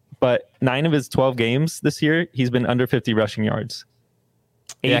 But 9 of his 12 games this year, he's been under 50 rushing yards.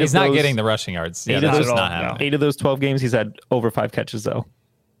 He's not getting the rushing yards. Yeah, that's just not happening. 8 of those 12 games, he's had over 5 catches, though.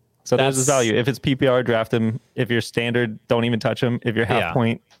 So there's his value. If it's PPR, draft him. If you're standard, don't even touch him. If you're half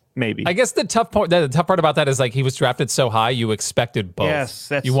point, maybe. I guess the tough part about that is like he was drafted so high, you expected both.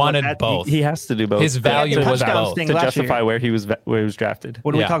 Yes, you wanted both. He has to do both. His value was both to justify where he was drafted.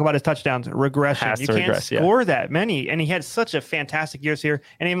 When we talk about his touchdowns, regression. You can't score that many, and he had such a fantastic year this year.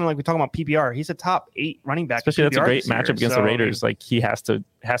 And even like we talk about PPR, he's a top 8 running back. Especially that's a great matchup against the Raiders. Like he has to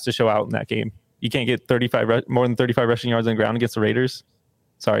show out in that game. You can't get more than 35 rushing yards on the ground against the Raiders.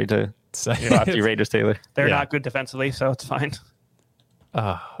 Sorry to go after you, Raiders, Taylor. They're not good defensively, so it's fine.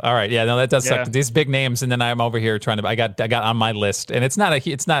 All right, no, that does suck. These big names, and then I'm over here trying to. I got on my list, and it's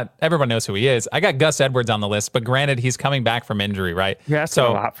not. Everyone knows who he is. I got Gus Edwards on the list, but granted, he's coming back from injury, right? You're asking a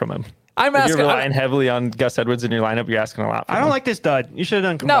lot from him. If you're relying heavily on Gus Edwards in your lineup, you're asking a lot. I don't like this dud. You should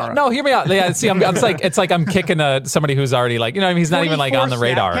have done Kamara. No, hear me out. Yeah, see, it's like I'm kicking somebody who's already like, you know, he's not even like on the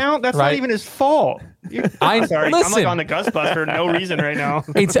radar. That's not even his fault. I'm sorry. Listen, I'm like on the Gus bus for no reason right now.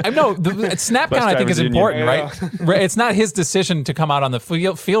 The snap count I think is important, right? It's not his decision to come out on the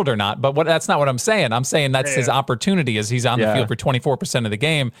field or not, but that's not what I'm saying. I'm saying that's his opportunity as he's on the field for 24% of the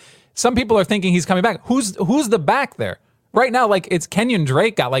game. Some people are thinking he's coming back. Who's the back there? Right now, like it's Kenyon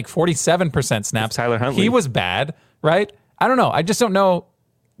Drake got like 47% snaps. It's Tyler Huntley. He was bad, right? I don't know. I just don't know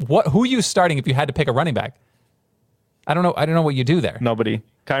who you starting if you had to pick a running back. I don't know what you do there. Nobody.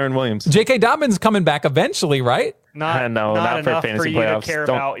 Kyron Williams. J.K. Dobbins coming back eventually, right? Not for fantasy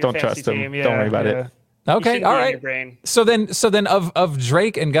playoffs. Don't trust him. Don't worry about it. Okay, all right. So then of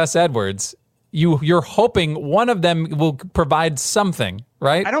Drake and Gus Edwards, you're hoping one of them will provide something,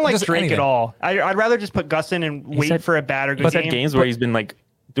 right? I don't like Drake at all. I'd rather just put Gus in and wait for a bad or good game. But had games where he's been like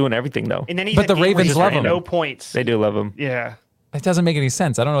doing everything though. And then but the Ravens love him. No points. They do love him. Yeah. It doesn't make any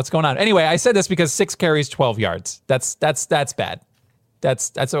sense. I don't know what's going on. Anyway, I said this because 6 carries, 12 yards. That's bad.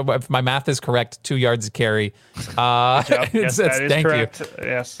 That's if my math is correct, 2 yards a carry. Yes, that is thank correct. you.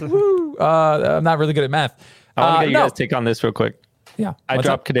 Yes. Woo. I'm not really good at math. I want to get you guys take on this real quick. Yeah. I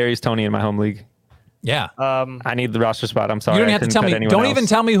dropped Kadarius Toney in my home league. Yeah. I need the roster spot. I'm sorry. You don't have to tell me. Don't even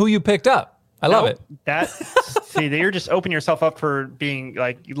tell me who you picked up. I love it. See, you're just opening yourself up for being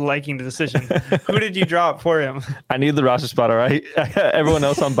liking the decision. Who did you drop for him? I need the roster spot. All right. Everyone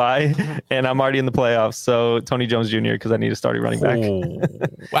else on bye, and I'm already in the playoffs. So Tony Jones Jr. because I need a starting running back.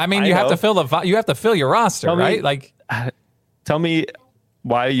 I mean, you have to fill your roster, right? Tell me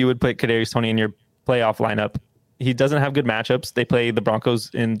why you would put Kadarius Toney in your playoff lineup. He doesn't have good matchups. They play the Broncos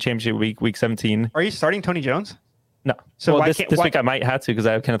in championship week 17. Are you starting Tony Jones? No. So this week I might have to because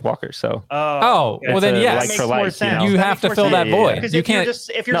I have Kenneth Walker. So. Well then yes, that makes more sense. You have to fill that void. Because you can't.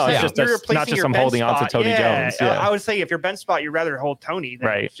 If you're replacing not just your I'm bench holding on to spot, Tony Jones. Yeah. I would say if your bench spot, you'd rather hold Tony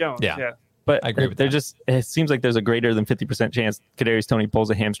than Jones. Yeah. But I agree with that. It seems like there's a greater than 50% chance Kadarius Toney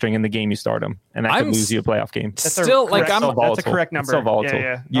pulls a hamstring in the game you start him, and that could lose you a playoff game. That's a correct number. It's so volatile.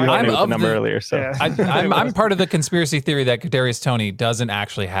 Yeah. You helped me with the number earlier. So I'm part of the conspiracy theory that Kadarius Toney doesn't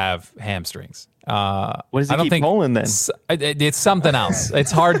actually have hamstrings. What does he keep pulling then? It's something else.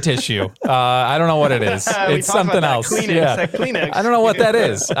 It's hard tissue. I don't know what it is. It's something else. Kleenex. I don't know what that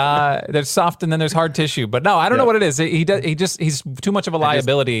is. There's soft and then there's hard tissue, but no, I don't know what it is. He's too much of a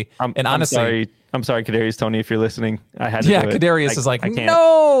liability. And honestly, I'm sorry, Kadarius Toney, if you're listening. I had to do it. Kadarius is like, I can't.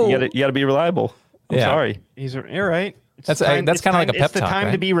 no. You got to be reliable. I'm sorry. You're right. That's kind of like a pep talk. It's the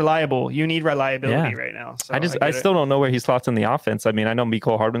time to be reliable. You need reliability right now. So I still don't know where he slots in the offense. I mean, I know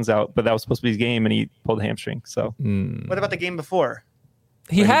Mecole Hardman's out, but that was supposed to be his game, and he pulled a hamstring. So what about the game before?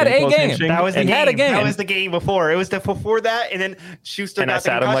 He had a game. That was the game. Had a game. That was the game before. It was before that, and then Schuster got the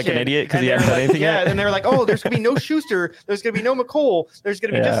concussion. I sat him like an idiot because he hadn't done anything yet. And they were like, "Oh, there's gonna be no Schuster. There's gonna be no McCole. There's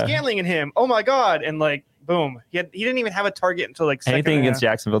gonna be just Scantling in him. Oh my god!" And boom, he didn't even have a target until anything against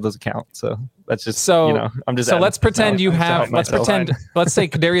Jacksonville doesn't count. So that's just I'm just. So let's pretend you have. Let's pretend. Let's say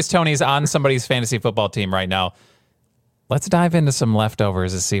Kadarius Toney's on somebody's fantasy football team right now. Let's dive into some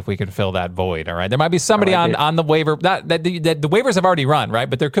leftovers to see if we can fill that void. All right, there might be somebody on the waiver that the waivers have already run, right?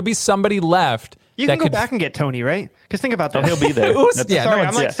 But there could be somebody left. You can go back and get Tony, right? Because think about that. He'll be there.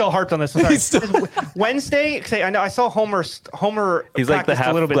 I'm still harped on this. Wednesday, I know I saw Homer. He's like the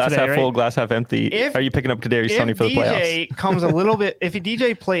glass half full, glass half empty. Are you picking up Kadarius Toney for the playoffs? If DJ comes a little bit, if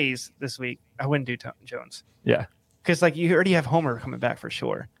DJ plays this week, I wouldn't do Jones. Yeah, because you already have Homer coming back for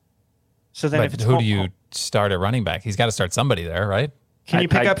sure. So then, if it's who do you start at running back? He's got to start somebody there, right? Can you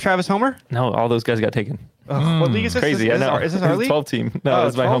pick up Travis Homer? No, all those guys got taken. What league is this? Crazy. I know. Is this our league? 12 team. No,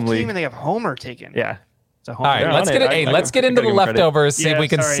 it's my home league. And they have Homer taken. Yeah. All right, let's get into the leftovers. See if we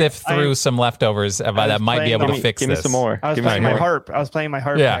can sift through some leftovers that might be able to fix this. Give me some more. I was playing my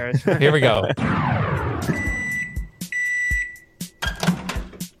harp. Yeah. Here we go.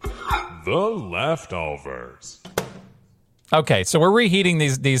 The leftovers. Okay, so we're reheating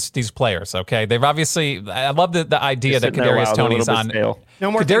these players. Okay, they've obviously. I love the idea that Kadarius Toney's on.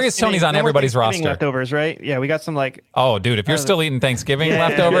 Kadarius Toney's on everybody's roster. Leftovers, right? Yeah, we got some Oh, dude, if you're still eating Thanksgiving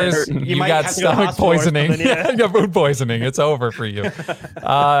leftovers, you got stomach poisoning. You got food poisoning. It's over for you.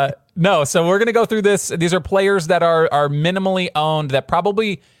 No, so we're gonna go through this. These are players that are minimally owned that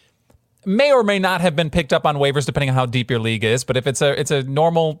probably may or may not have been picked up on waivers depending on how deep your league is. But if it's a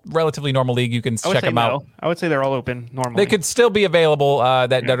relatively normal league, you can check them out. I would say they're all open normally. They could still be available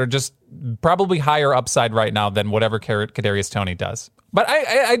that are just probably higher upside right now than whatever Kadarius Toney does. But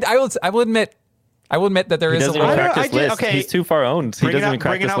I will admit that there is a little. Okay. He's too far owned. He doesn't even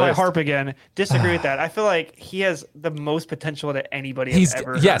crack this list. Bringing out my harp again. Disagree with that. I feel like he has the most potential that anybody has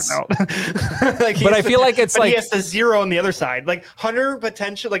ever heard about. But I feel like it's he has the zero on the other side. Like 100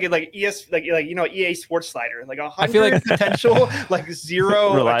 potential, like EA Sports Slider. Like 100 potential, like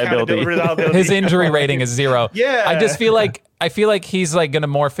zero reliability. His injury rating is 0. Yeah. I feel like he's going to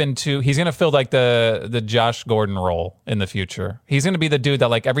morph into. He's going to fill the Josh Gordon role in the future. He's going to be the dude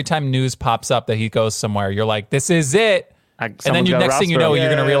that every time news pops up that he goes somewhere, you're like, this is it. And then next thing you know, you're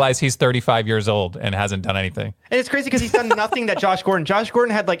going to realize he's 35 years old and hasn't done anything. And it's crazy because he's done nothing that Josh Gordon. Josh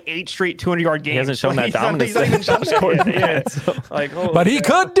Gordon had 8 straight 200-yard games. He hasn't shown that dominance. He's not even shown Josh Gordon. Yeah. But he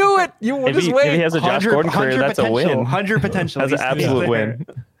could do it. If he has a Josh Gordon career, that's a win. 100 potential. That's an absolute win.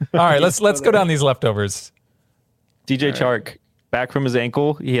 All right, let's go down these leftovers. DJ Chark. Back from his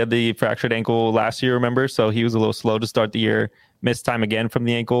ankle. He had the fractured ankle last year, remember? So he was a little slow to start the year. Missed time again from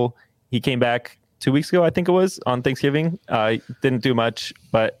the ankle. He came back 2 weeks ago, I think it was, on Thanksgiving. Didn't do much,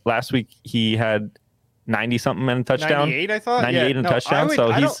 but last week he had 90-something and a touchdown. 98, I thought? 98 and a touchdown.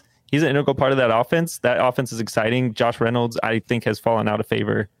 He's an integral part of that offense. That offense is exciting. Josh Reynolds, I think, has fallen out of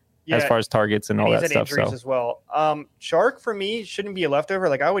favor as far as targets and all that stuff. Injuries as well. Chark for me shouldn't be a leftover.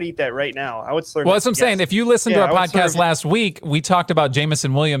 I would eat that right now. I would slurp. Well, that's what I'm saying. If you listened to our podcast last week, we talked about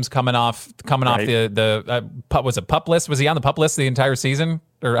Jameson Williams coming off the was it PUP list? Was he on the PUP list the entire season?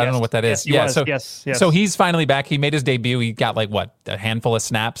 or I don't know what that is. Yes, so yes. So he's finally back. He made his debut. He got like a handful of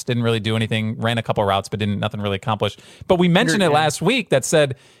snaps, didn't really do anything, ran a couple routes, but nothing really accomplished. But we mentioned it last week that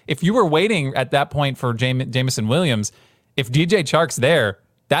said if you were waiting at that point for Jameson Williams, if DJ Chark's there,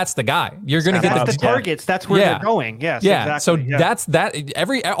 that's the guy. You're going to get the targets. That's where they're going. Yes. Yeah. Exactly. So that's that.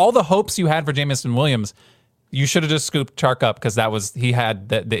 All the hopes you had for Jameson Williams, you should have just scooped Chark up because he had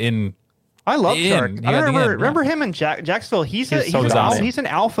the in. I love Chark. I remember him in Jacksonville. He's an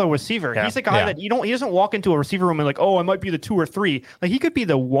alpha receiver. Yeah. He's a guy that he doesn't walk into a receiver room and like, oh, I might be the 2 or 3. Like he could be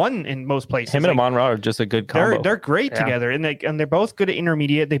the 1 in most places. Him and Amon-Ra are just a good combo. They're great together, and they're both good at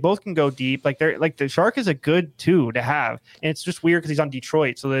intermediate. They both can go deep. Like the Chark is a good 2 to have, and it's just weird because he's on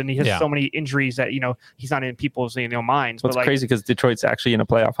Detroit, so then he has so many injuries that he's not in people's minds. Well, it's crazy because Detroit's actually in a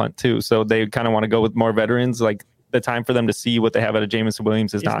playoff hunt too, so they kind of want to go with more veterans. Like the time for them to see what they have out of Jameson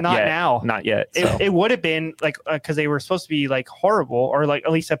Williams is not yet. Not yet. So. It would have been like because they were supposed to be like horrible, or like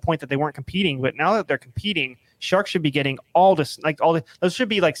at least at a point that they weren't competing. But now that they're competing, Shark should be getting those should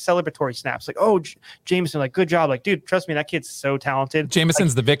be like celebratory snaps. Like, oh, Jameson, like good job, like dude, trust me, that kid's so talented.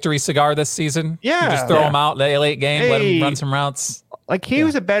 Jameson's the victory cigar this season. Yeah, you just throw him out late game, let him run some routes. Like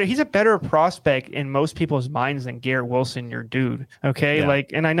he's a better prospect in most people's minds than Garrett Wilson, your dude. Okay,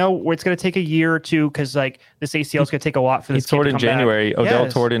 and I know it's going to take a year or two because like this ACL is going to take a lot for this. He toured in January. Odell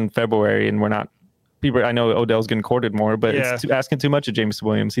toured in February, and we're not. People, I know Odell's getting courted more, but it's asking too much of Jameson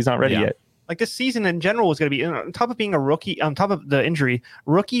Williams. He's not ready yet. Like this season in general is going to be on top of being a rookie, on top of the injury,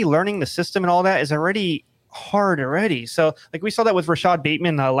 rookie learning the system and all that is already hard already. So like we saw that with Rashad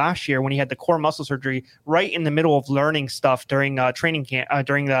Bateman last year when he had the core muscle surgery right in the middle of learning stuff during training camp,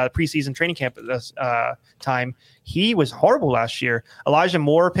 during the preseason training camp time. He was horrible last year. Elijah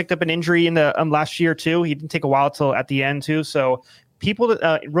Moore picked up an injury in the last year too. He didn't take a while till at the end too. So people,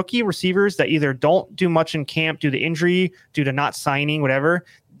 rookie receivers that either don't do much in camp due to injury, due to not signing, whatever,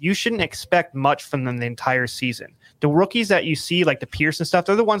 you shouldn't expect much from them the entire season. The rookies that you see, like the Pierce and stuff,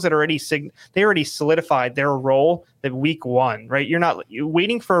 they're the ones that already solidified their role the week 1, right? You're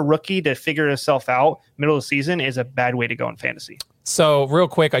waiting for a rookie to figure itself out middle of the season is a bad way to go in fantasy. So real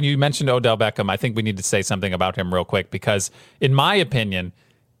quick, you mentioned Odell Beckham. I think we need to say something about him real quick because in my opinion,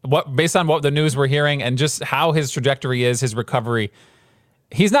 based on what the news we're hearing and just how his trajectory is, his recovery,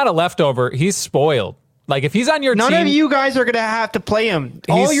 he's not a leftover. He's spoiled. Like if he's on your team, none of you guys are going to have to play him.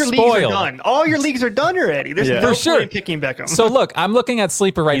 All your leagues are done. All your leagues are done already. There's no point picking Beckham. So look, I'm looking at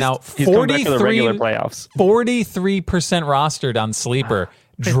Sleeper right now. 43 playoffs. 43% rostered on Sleeper.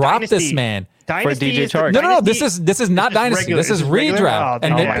 Drop Dynasty. This man. Dynasty for DJ Chark. No. This is not Dynasty. This is redraft. Oh,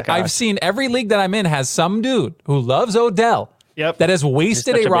 and I've seen every league that I'm in has some dude who loves Odell. Yep. That has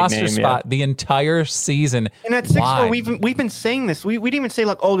wasted a roster spot the entire season. And at 6-4, we've been saying this. We didn't even say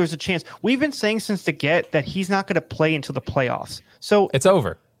like, oh, there's a chance. We've been saying since the get that he's not going to play until the playoffs. So it's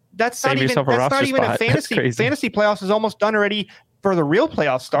over. That's not even a fantasy. Fantasy playoffs is almost done already for the real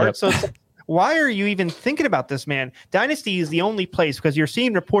playoff start. Yep. So it's like, why are you even thinking about this man? Dynasty is the only place because you're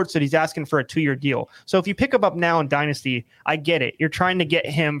seeing reports that he's asking for a 2-year deal. So if you pick him up now in Dynasty, I get it. You're trying to get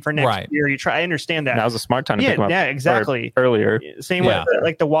him for next year. I understand that. Now's a smart time to pick him up. Yeah, exactly. Earlier. Same with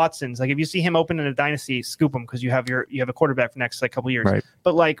like the Watsons. Like if you see him open in a Dynasty, scoop him because you have a quarterback for next couple years. Right.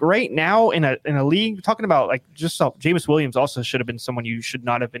 But like right now in a league, talking about like just Jameis Williams also should have been someone you should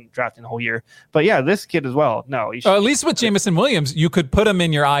not have been drafting the whole year. But yeah, this kid as well. No, at least with Jameson Williams, you could put him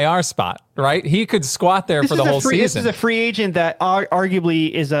in your IR spot, right? He could squat there for the whole season. This is a free agent that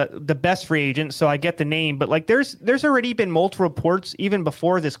arguably is the best free agent, so I get the name. But like, there's already been multiple reports even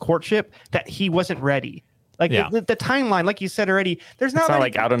before this courtship that he wasn't ready. Like the timeline, like you said already, there's not. It's not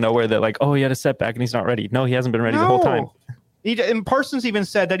like out of nowhere that like, oh, he had a setback and he's not ready. No, he hasn't been ready the whole time. And Parsons even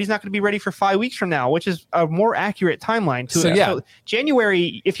said that he's not going to be ready for 5 weeks from now, which is a more accurate timeline to it. So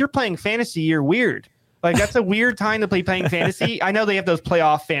January, if you're playing fantasy, you're weird. Like that's a weird time to playing fantasy. I know they have those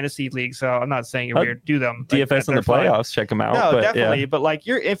playoff fantasy leagues, so I'm not saying you're weird. Do them. DFS in the playoffs, check them out. No, definitely. Yeah. But like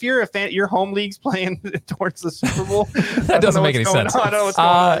if you're a fan, your home league's playing towards the Super Bowl. That doesn't make any sense. I don't know what's going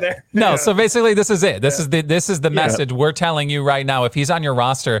on there. No, so basically this is it. This is the message we're telling you right now. If he's on your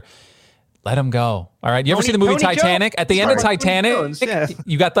roster, let him go. All right. You ever see the movie Titanic? At the end of Titanic,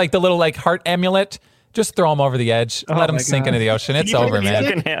 you got like the little like heart amulet. Just throw him over the edge. Let him sink into the ocean. It's over,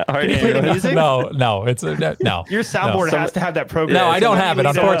 man. Can you play the music? No. It's no. Your soundboard has to have that program. No, I don't have it,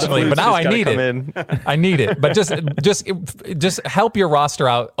 unfortunately. But now I need it. I need it. But just help your roster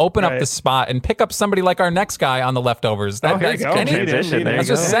out. Open up the spot and pick up somebody like our next guy on the leftovers. That's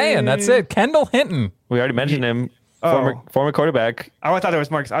just saying. That's it. Kendall Hinton. We already mentioned him. Former quarterback. Oh, I thought there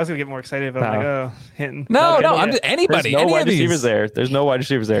was more. I was going to get more excited, but I'm like, oh, Hinton. No, I'm just anybody. There's no wide receivers there. There's no wide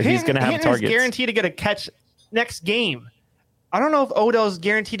receivers there. He's going to have targets. He's guaranteed to get a catch next game. I don't know if Odell's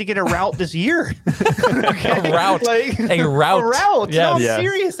guaranteed to get a route this year. A route. A route. A route. Yes. No, I'm Yeah.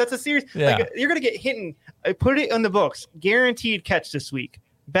 serious. That's a serious. Yeah. Like, you're going to get hit and put it on the books. Guaranteed catch this week.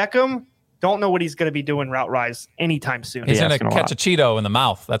 Beckham, don't know what he's going to be doing route rise anytime soon. He's Yeah, going it's to gonna catch a Cheeto in the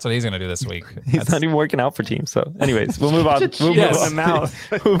mouth. That's what he's going to do this week. He's not even working out for teams. So, anyways, we'll move on. Catch a We'll Cheeto move in on the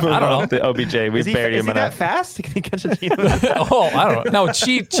mouth. We'll move I don't on to OBJ. We've Is he buried him in that a. fast? Can he catch a Cheeto? Oh, I don't know. No,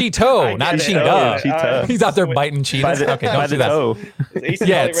 Cheeto, not Cheetah. Cheetah. He's out there biting By cheetahs. the, Okay, by don't the do that. toe.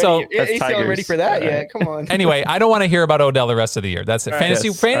 Yeah, so That's ACL Tigers. ready for that? Yeah, come on. Anyway, I don't want to hear about Odell the rest of the year. That's it. right. Fantasy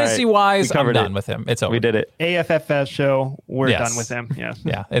Yes. All right. We wise, I'm covered done it. with him. It's over. We did it. AFFS show, we're Yes. done with him. Yeah.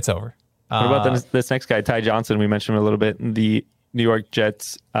 Yeah, it's over. What about this next guy, Ty Johnson? We mentioned him a little bit. The New York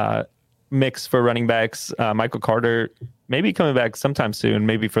Jets mix for running backs. Michael Carter maybe coming back sometime soon,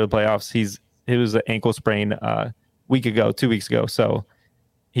 maybe for the playoffs. It was an ankle sprain 2 weeks ago. So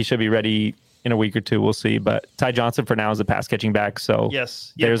he should be ready in a week or two. We'll see. But Ty Johnson for now is a pass catching back. So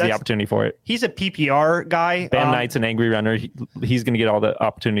Yes. Yeah, there's the that's- opportunity for it. He's a PPR guy. Bam Knight's an angry runner. He's going to get all the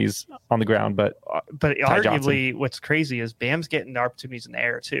opportunities on the ground. But But Ty arguably, what's crazy is Bam's getting the opportunities in the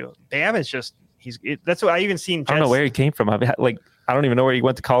air too. Bam is just that's what I even seen. I don't know where he came from. I don't even know where he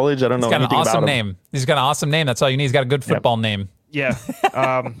went to college. I don't know He's got an anything awesome about him. name. He's got an awesome name. That's all you need. He's got a good football name. Yeah.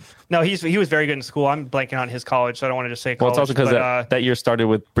 No, he was very good in school. I'm blanking on his college, so I don't want to just say Well, college. it's also because but, that year started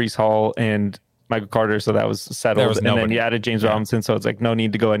with Brees Hall and Michael Carter, so that was settled. There was and then nobody. you added James Robinson, so it's like no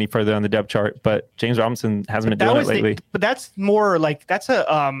need to go any further on the depth chart. But James Robinson hasn't been doing it lately. but that's more like that's a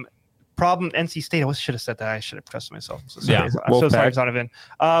problem. NC State. I should have said that. I should have trusted myself. So sorry. Yeah. I'm so sorry, Wolfpack. Donovan.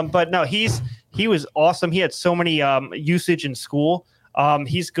 But no, he was awesome. He had so many usage in school.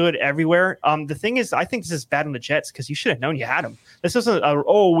 He's good everywhere. The thing is, I think this is bad on the Jets because you should have known you had him. This isn't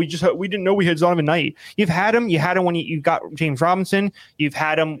we didn't know we had Donovan Knight. You've had him. You had him when you got James Robinson. You've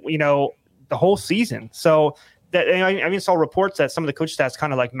had him, the whole season. So that I even saw reports that some of the coach staff's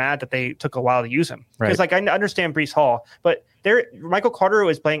kind of like mad that they took a while to use him because Right. I understand Brees Hall, but Michael Carter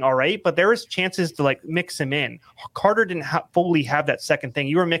was playing all right, but there was chances to like mix him in. Carter didn't fully have that second thing.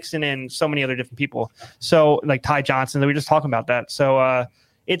 You were mixing in so many other different people. So like Ty Johnson, we were just talking about that. So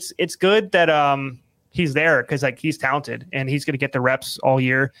it's good that he's there because like he's talented and he's going to get the reps all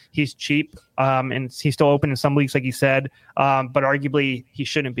year. He's cheap and he's still open in some leagues, like you said, but arguably he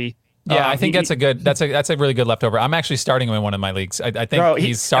shouldn't be. Yeah, I think that's a really good leftover. I'm actually starting him in one of my leagues. I think Bro,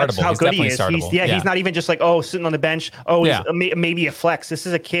 he's startable. How He's good definitely he is. startable. He's not even just like sitting on the bench. He's maybe a flex. This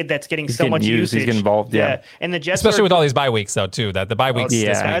is a kid that's getting so getting much used. usage. He's getting involved. Yeah. And the Jets, Especially with all these bye weeks though too. That the bye weeks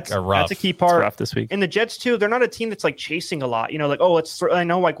this week are rough. That's a key It's part. rough this week. And the Jets too, they're not a team that's like chasing a lot. I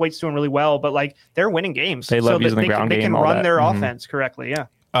know like White's doing really well, but like they're winning games. They love using the ground They game, can all run that. their Mhm. offense correctly. Yeah.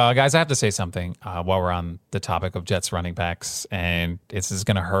 Guys, I have to say something while we're on the topic of Jets running backs, and this is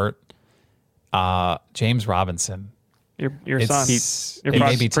going to hurt. James Robinson. Your son. Your it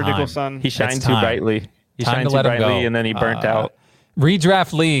may be prodigal time. son. He shined It's too time. brightly. He Time shined to too let him brightly, go. and then he burnt out.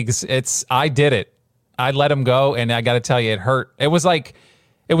 Redraft leagues. I did it. I let him go, and I got to tell you, it hurt. It was like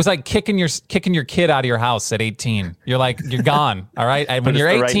kicking your kid out of your house at 18. You're gone. All right. And when it's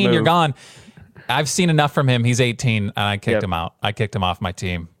you're the right 18, you're move. gone. I've seen enough from him. He's 18, and I kicked Yep. him out. I kicked him off my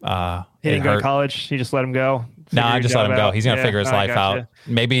team. He It didn't go to hurt. college. He just let him go. No, I just let him go. He's gonna Yeah, figure his no, I life gotcha. out.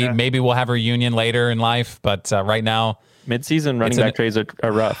 Maybe we'll have a reunion later in life, but right now, Mid-season running back trades are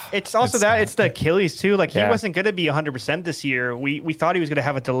rough. It's also it's the Achilles too. Like he Yeah. wasn't going to be 100% this year. We thought he was going to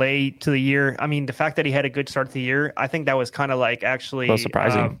have a delay to the year. I mean, the fact that he had a good start to the year, I think that was kind of like actually So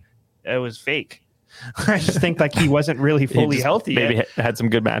surprising. It was fake. I just think like he wasn't really He fully just healthy Maybe yet. had some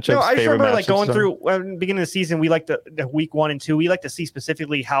good matchups. No, I just favorite remember like matchups, going so- through beginning of the season. We like the week 1 and 2. We like to see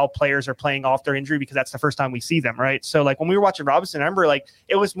specifically how players are playing off their injury because that's the first time we see them, right? So like when we were watching Robinson, I remember like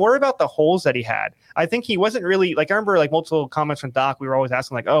it was more about the holes that he had. I think he wasn't really like I remember like multiple comments from Doc. We were always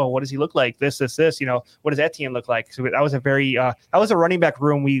asking like, oh, what does he look like? This. What does Etienne look like? So that was a running back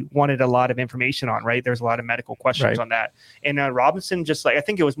room we wanted a lot of information on, right? There's a lot of medical questions Right. on that. And Robinson just like I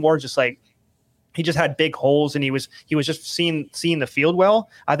think it was more just like. He just had big holes and he was just seeing the field well.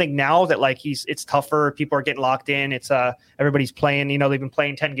 I think now that like it's tougher, people are getting locked in. It's everybody's playing, they've been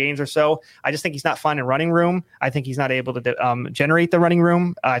playing 10 games or so. I just think he's not finding running room. I think he's not able to generate the running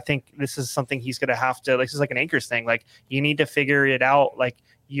room. I think this is something he's going to have to, this is like an Anchors thing. Like you need to figure it out. Like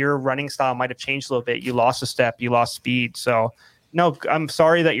your running style might've changed a little bit. You lost a step, you lost speed. So no, I'm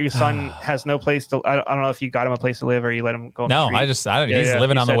sorry that your son has no place to. I don't know if you got him a place to live or you let him go. On the no, street. he's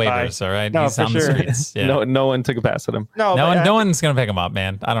living he on the said waivers. bye. All right, No, he's for on the sure. streets. Yeah. No one took a pass at him. No one's gonna pick him up,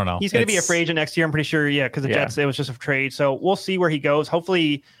 man. I don't know. He's going to be a It's- free agent next year. I'm pretty sure. Yeah, because the Jets, it was just a trade. So we'll see where he goes.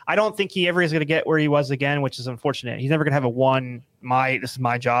 Hopefully, I don't think he ever is going to get where he was again, which is unfortunate. He's never going to have this is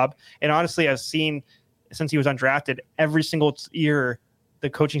my job. And honestly, I've seen since he was undrafted, every single year, the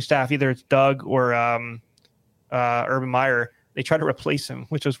coaching staff, either it's Doug or Urban Meyer, they tried to replace him,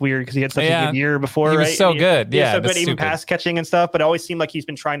 which was weird because he had such a good year before. He was right? so good. He was Yeah, so that's good, even stupid. pass catching and stuff. But it always seemed like he's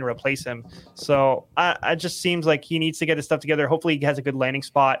been trying to replace him. So I just seems like he needs to get his stuff together. Hopefully, he has a good landing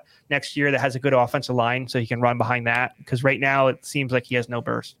spot next year that has a good offensive line, so he can run behind that. Because right now it seems like he has no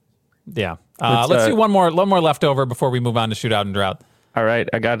burst. Yeah. Let's do one more left over before we move on to shootout and drought. All right,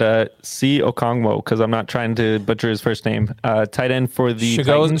 I got C. Okongwo because I'm not trying to butcher his first name. Tight end for the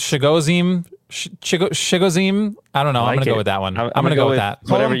Titans. Shigozim. I don't know. I'm going to go with that one. I'm going to go with that.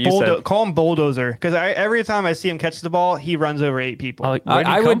 Whatever you said. Call him Bulldozer, because every time I see him catch the ball, he runs over 8 people. Where'd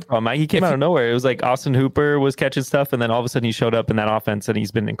he come from? He came out of nowhere. It was like Austin Hooper was catching stuff, and then all of a sudden he showed up in that offense, and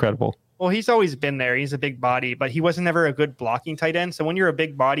he's been incredible. Well, he's always been there. He's a big body, but he wasn't ever a good blocking tight end. So when you're a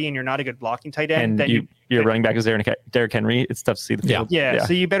big body and you're not a good blocking tight end, And then your running back is Derrick Henry. It's tough to see the field. Yeah,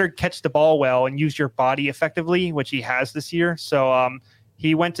 so you better catch the ball well and use your body effectively, which he has this year. So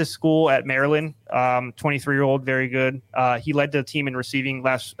he went to school at Maryland, 23-year-old, very good. He led the team in receiving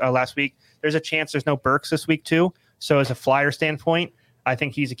last week. There's a chance there's no Burks this week too. So as a flyer standpoint, I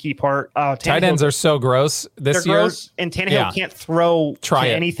think he's a key part. Tight ends are so gross this year. Gross, and Tannehill can't throw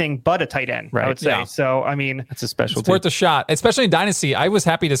anything but a tight end, right. I would say. Yeah. So, I mean, it's a specialty. It's worth a shot, especially in Dynasty. I was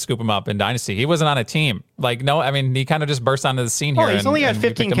happy to scoop him up in Dynasty. He wasn't on a team. He kind of just burst onto the scene here. He's only had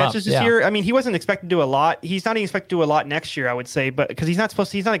 15 catches this Yeah. year. I mean, he wasn't expected to do a lot. He's not even expected to do a lot next year, I would say, but because he's not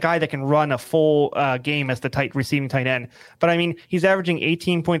a guy that can run a full game as the receiving tight end. But I mean, he's averaging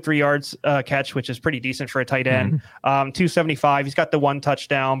 18.3 yards catch, which is pretty decent for a tight end. 275. He's got the 1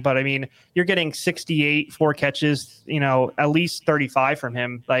 touchdown, but I mean, you're getting 68, 4 catches, at least 35 from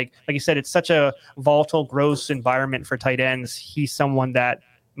him. Like you said, it's such a volatile, gross environment for tight ends. He's someone that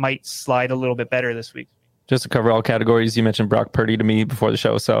might slide a little bit better this week. Just to cover all categories, you mentioned Brock Purdy to me before the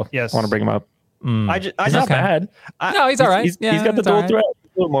show, so yes. I want to bring him up. He's not bad. No, he's all right. He's got the dual threat.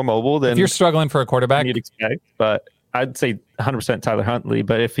 He's a little more mobile than if you're struggling for a quarterback, you'd expect. But I'd say 100% Tyler Huntley.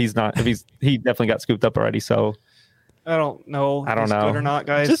 But if he's not, he definitely got scooped up already. So I don't know. I don't know. Good or not,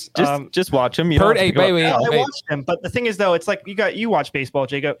 guys. Just watch him. I watched him, but the thing is, though, it's like you watch baseball,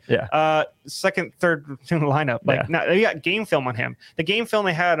 Jacob. Yeah. Second, third lineup. Now you got game film on him. The game film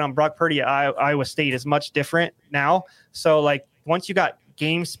they had on Brock Purdy at Iowa State is much different now. So once you got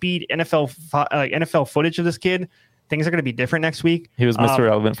game speed NFL footage of this kid, things are going to be different next week. He was Mr.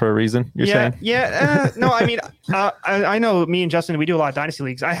 Relevant for a reason, you're saying? Yeah. No, I mean, I know me and Justin, we do a lot of dynasty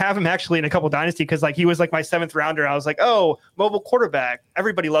leagues. I have him actually in a couple dynasty because he was my 7th rounder. I was like, oh, mobile quarterback.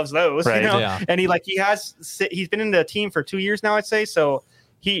 Everybody loves those, right, Yeah. And he's been in the team for 2 years now, I'd say. So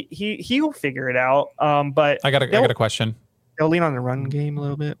he'll figure it out. But I got a question. They'll lean on the run game a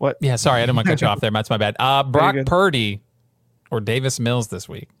little bit. What? Yeah, sorry, I didn't want to cut you off there. That's my bad. Brock Purdy or Davis Mills this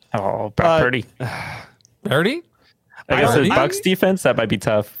week? Oh, Brock Purdy. Purdy? I guess the Bucs defense, that might be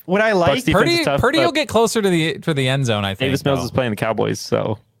tough. What I like, Purdy will get closer to the end zone, I think. Davis Mills is playing the Cowboys,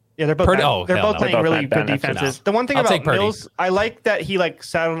 so yeah, they're both playing really good defenses. The one thing about Mills, I like that he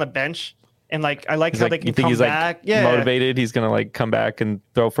sat on the bench and I like how they can come back. Motivated. He's gonna come back and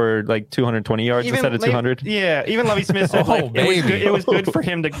throw for 220 yards instead of 200. Yeah, even Lovie Smith said it was good for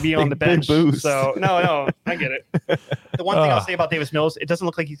him to be on the bench. So no, I get it. The one thing I'll say about Davis Mills, it doesn't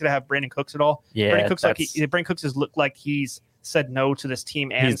look like he's gonna have Brandon Cooks at all. Yeah, Brandon Cooks has looked like he's said no to this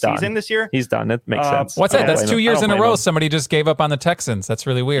team and season this year. He's done. That makes sense. What's that? That's 2 years in a row. Somebody just gave up on the Texans. That's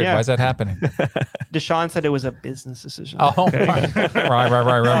really weird. Yeah. Why is that happening? Deshaun said it was a business decision. Oh, okay. right.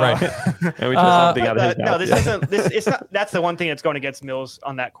 And we took something out of his mouth. It's not. That's the one thing that's going against Mills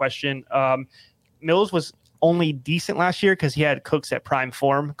on that question. Mills was only decent last year because he had Cooks at prime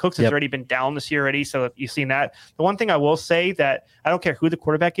form. Cooks has already been down this year already, so you've seen that. The one thing I will say that I don't care who the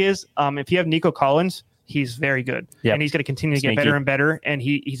quarterback is, if you have Nico Collins, he's very good, and he's going to continue to get better and better. And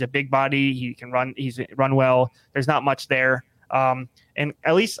he's a big body. He can run. He's run well. There's not much there. And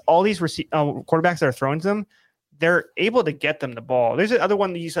at least all these quarterbacks that are throwing to them, they're able to get them the ball. There's another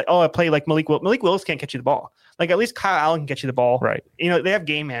one that you say, I play like Malik Willis. Malik Willis can't catch you the ball. At least Kyle Allen can get you the ball. Right. They have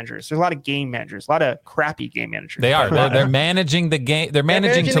game managers. There's a lot of game managers, a lot of crappy game managers. They are. They're managing the game. They're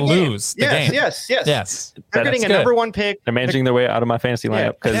managing to lose the game. Yes. They're getting a number 1 pick. They're managing their way out of my fantasy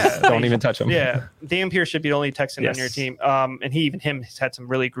lineup because don't even touch them. Yeah. Damian Pierce should be the only Texan on your team. And him has had some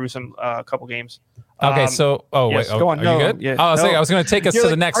really gruesome couple games. Okay, so go on. Are you good? Yeah, I was going to take us to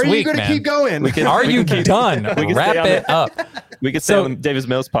the next week. Are you going to keep going? Are you done? Wrap it up. We could stay on the Davis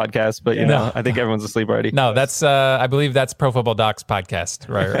Mills podcast, but I think everyone's asleep already. No, that's I believe that's Pro Football Docs podcast.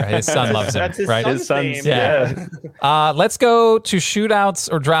 Right? His son loves him. That's his right? His son's yeah. Let's go to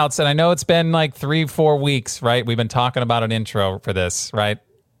shootouts or droughts, and I know it's been 3-4 weeks. Right? We've been talking about an intro for this, right?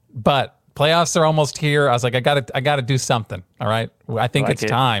 But Playoffs are almost here. I was like, I gotta do something. All right, I think it's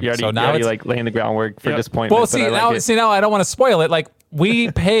time. You already, now it's like laying the groundwork for disappointment. Well, see now I don't want to spoil it. Like we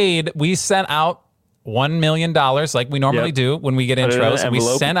sent out $1 million like we normally do when we get intros. We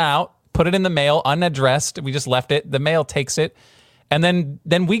sent out, put it in the mail unaddressed. We just left it. The mail takes it. And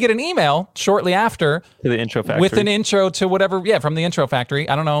then we get an email shortly after to the intro factory with an intro to whatever. Yeah, from the intro factory.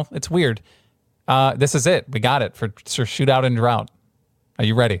 I don't know. It's weird. This is it. We got it for Shootout and Drought. Are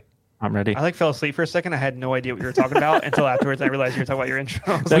you ready? I'm ready. I fell asleep for a second. I had no idea what you were talking about until afterwards. I realized you were talking about your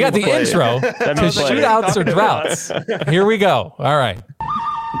intro. We got the intro to Shootouts or Droughts. Here we go. All right.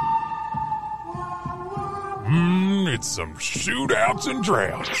 It's some shootouts and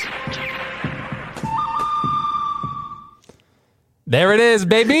droughts. There it is,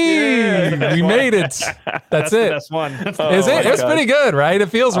 baby. We made it. That's it. The best one. Is it? It's pretty good, right? It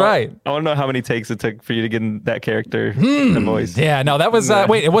feels right. I want to know how many takes it took for you to get in that character in the voice. Yeah, no, that was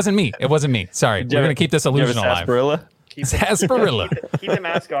wait, it wasn't me. It wasn't me. Sorry. We're gonna keep this illusion alive. Sarsaparilla? Sarsaparilla. Keep the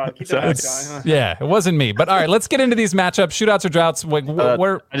mask on. Keep the mask on. Yeah, it wasn't me. But all right, let's get into these matchups. Shootouts or Droughts.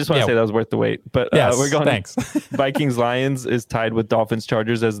 I just want to say that was worth the wait. But yes, we're going. Thanks. Vikings-Lions is tied with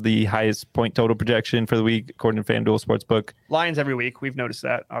Dolphins-Chargers as the highest point total projection for the week, according to FanDuel Sportsbook. Lions every week. We've noticed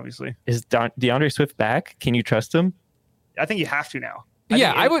that, obviously. Is DeAndre Swift back? Can you trust him? I think you have to now.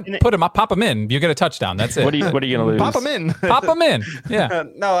 I would put him. Pop him in. You get a touchdown. That's it. What are you going to lose? Pop him in. Pop him in. Yeah.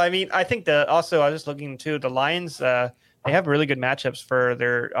 No, I mean, I think also I was just looking too. The Lions, they have really good matchups for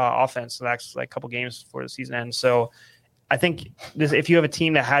their offense the next couple games before the season ends. So I think if you have a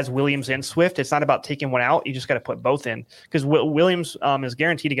team that has Williams and Swift, it's not about taking one out. You just got to put both in because Williams is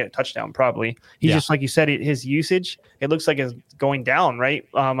guaranteed to get a touchdown. Probably he's just like you said. His usage it looks like is going down. Right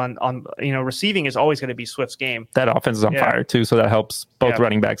on receiving is always going to be Swift's game. That offense is on fire too, so that helps both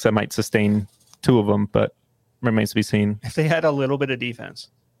running backs. That might sustain two of them, but remains to be seen. If they had a little bit of defense.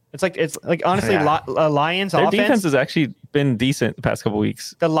 It's like honestly, Lions Their offense. defense has actually been decent the past couple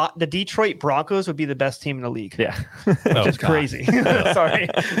weeks. The Detroit Broncos would be the best team in the league. Yeah, which is crazy. Sorry,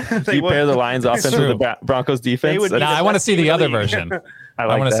 you pair the Lions offense with the Broncos defense. I want to see the other version. I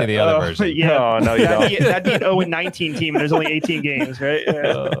want to see the other version. Yeah, no, you don't. That'd be an 0-19 team. There's only 18 games, right?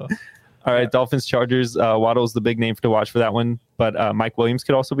 All right, Dolphins Chargers. Waddle's the big name to watch for that one, but Mike Williams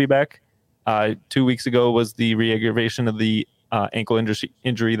could also be back. 2 weeks ago was the re-aggravation of the ankle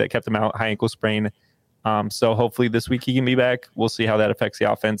injury that kept him out, high ankle sprain. So hopefully this week he can be back. We'll see how that affects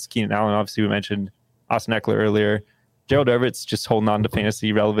the offense. Keenan Allen, obviously we mentioned Austin Eckler earlier. Gerald Everett's just holding on to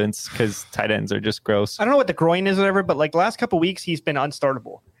fantasy relevance because tight ends are just gross. I don't know what the groin is or whatever, but the last couple of weeks he's been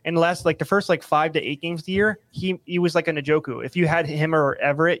unstartable. And the first 5 to 8 games of the year, he was like a Njoku. If you had him or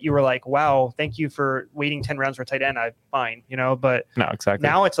Everett, you were like, wow, thank you for waiting 10 rounds for a tight end. I'm fine, But no, exactly.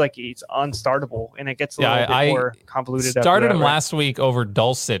 Now it's like he's unstartable, and it gets a little bit more convoluted. Started him last week over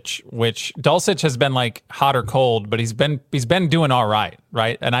Dulcich, which Dulcich has been hot or cold, but he's been doing all right.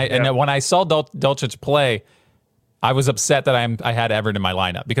 And when I saw Dulcich play, I was upset that I had Everett in my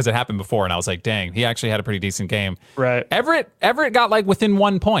lineup because it happened before, and I was like, dang, he actually had a pretty decent game. Right. Everett got within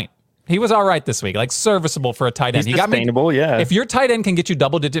 1 point. He was all right this week, serviceable for a tight end. He's sustainable, yeah. If your tight end can get you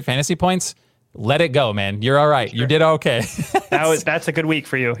double-digit fantasy points, let it go, man. You're all right. Sure. You did okay. That's a good week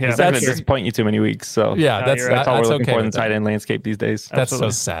for you. Yeah, he's not going to disappoint you too many weeks. So yeah, that's all we're looking for in the tight end landscape these days. That's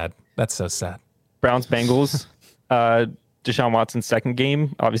so sad. That's so sad. Browns Bengals. Deshaun Watson's second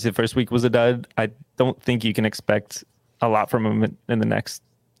game. Obviously, the first week was a dud. I don't think you can expect a lot from him in the next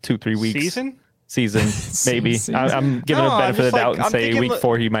 2-3 weeks. Season, maybe. I'm giving him a benefit of the doubt and say week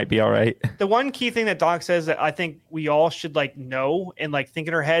 4 he might be all right. The one key thing that Doc says that I think we all should know and think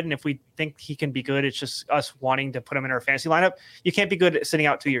in our head, and if we think he can be good, it's just us wanting to put him in our fantasy lineup. You can't be good at sitting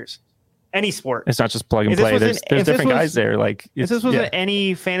out 2 years. Any sport. It's not just plug and play. There's different guys there. If this was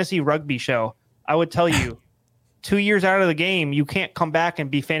any fantasy rugby show, I would tell you 2 years out of the game, you can't come back and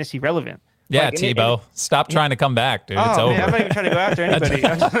be fantasy relevant. Yeah, Tebow, stop trying to come back, dude. It's over. Man, I'm not even trying to go after anybody.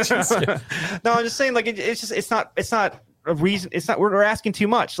 No, I'm just saying, it's not a reason. It's not. We're asking too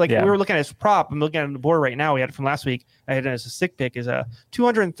much. We were looking at his prop. I'm looking at the board right now. We had it from last week. I had it as a sick pick. Is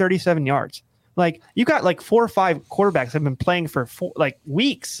 237 yards. You got 4 or 5 quarterbacks that have been playing for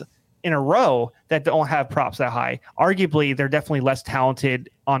weeks in a row that don't have props that high. Arguably, they're definitely less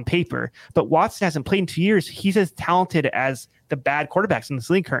talented on paper. But Watson hasn't played in 2 years. He's as talented as the bad quarterbacks in this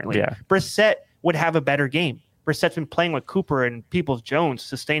league currently. Yeah. Brissett would have a better game. Brissett's been playing with Cooper and Peoples-Jones,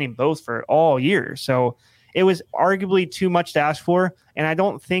 sustaining both for all year. So it was arguably too much to ask for, and I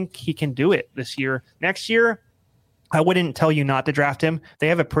don't think he can do it this year. Next year, I wouldn't tell you not to draft him. They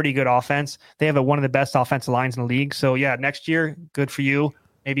have a pretty good offense. They have one of the best offensive lines in the league. So, yeah, next year, good for you.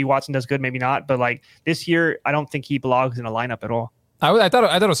 Maybe Watson does good, maybe not. But, this year, I don't think he belongs in a lineup at all. I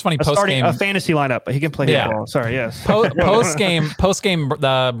thought it was funny post game. A fantasy lineup, but he can play football. Sorry, yes. Post game,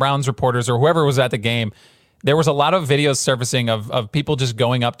 the Browns reporters or whoever was at the game, there was a lot of videos surfacing of people just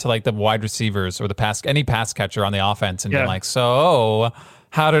going up to like the wide receivers or any pass catcher on the offense and being like, so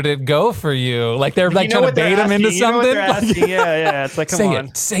how did it go for you? Like they're like trying to bait him into something. Yeah. It's like, come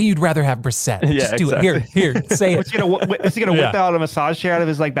on. Say you'd rather have Brissett. Just do it. Here, say it. Is he gonna whip out a massage chair out of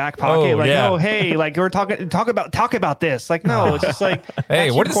his like back pocket? Oh, hey, like we're talk about this. Like, no, it's just like,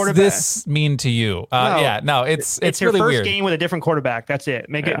 hey, what does this mean to you? It's your really first weird. game with a different quarterback. That's it.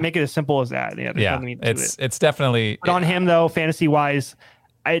 Make it as simple as that. It's definitely. But on him though, fantasy wise,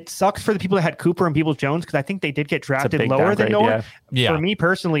 it sucks for the people that had Cooper and Peoples-Jones because I think they did get drafted lower than Noah. Yeah. For me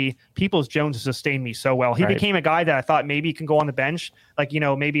personally, Peoples-Jones has sustained me so well. He became a guy that I thought maybe can go on the bench, like,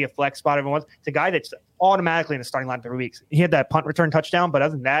 maybe a flex spot every once. It's a guy that's automatically in the starting lineup every week. He had that punt return touchdown, but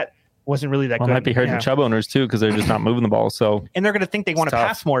other than that, wasn't really that good. Might be hurting Chubb owners too because they're just not moving the ball. So and they're going to think they want to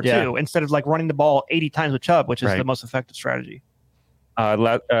pass more too instead of like running the ball 80 times with Chubb, which is the most effective strategy. For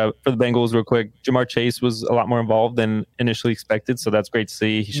the Bengals, real quick, Jamar Chase was a lot more involved than initially expected, so that's great to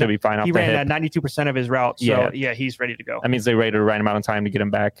see. He should be fine off the hip. He ran 92% of his routes, so he's ready to go. That means they waited the right amount of time to get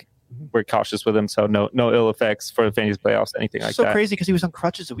him back. We're cautious with him, so no ill effects for the fantasy playoffs, anything like that. So crazy because he was on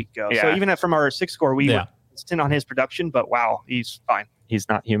crutches a week ago. So even from our 6 score, we were on his production, but wow, he's fine. He's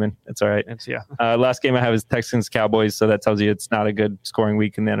not human. It's all right. Last game I have is Texans-Cowboys, so that tells you it's not a good scoring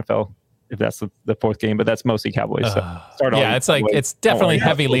week in the NFL. If that's the fourth game, but that's mostly Cowboys. So it's definitely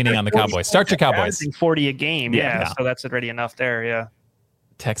heavy leaning on the Cowboys. Start your Cowboys. 40 a game, so that's already enough there. Yeah,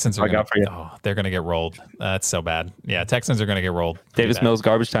 Texans are they're going to get rolled. That's so bad. Yeah, Texans are going to get rolled. Davis Mills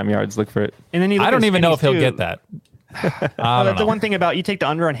garbage time yards. Look for it. And then I don't even know if he'll get that. That's the one thing about you take the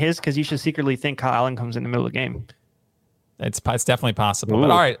under on his because you should secretly think Kyle Allen comes in the middle of the game. It's definitely possible. But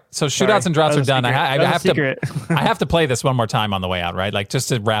all right, so shootouts and droughts are done. I have to play this one more time on the way out, right? Like just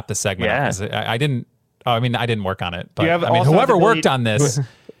to wrap the segment up. I didn't work on it, but whoever worked on this,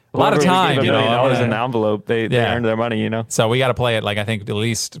 a lot of time, $1 million in the envelope, they earned their money, So we got to play it like I think at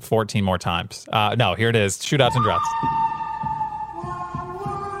least 14 more times. No, here it is: shootouts and droughts.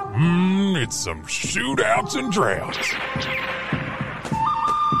 It's some shootouts and droughts.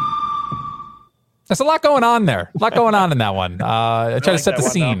 There's a lot going on there. A lot going on in that one. I try to set the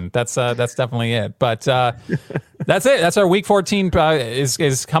scene. That's definitely it. But that's it. That's our week 14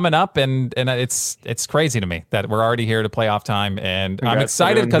 is coming up, and it's crazy to me that we're already here to playoff time, and I'm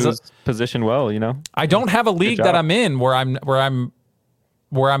excited because positioned well. I don't have a league that I'm in where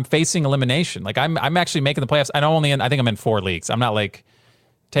I'm facing elimination. Like I'm actually making the playoffs. I think I'm in 4 leagues. I'm not like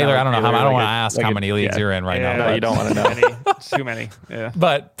Taylor. I don't know how. I don't want to ask how many leagues you're in right now. No, you don't want to know. Too many. Yeah.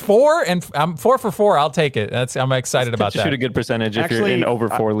 But 4 and I'm 4 for 4. I'll take it. I'm excited about that. Shoot a good percentage if you're in over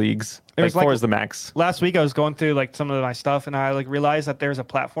 4 leagues. Like 4 is the max. Last week I was going through like some of my stuff and I realized that there's a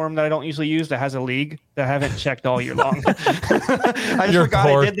platform that I don't usually use that has a league that I haven't checked all year long. I just forgot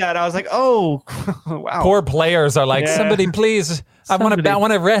I did that. I was like, oh, wow. Poor players are like, somebody please. I want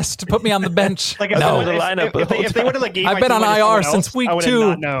to rest. Put me on the bench. Like if they would have gave I've been on IR since week 2. I would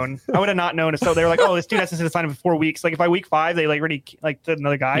have not known. So they were like, oh, this dude hasn't seen the sign up for 4 weeks. Like if by week 5 they already did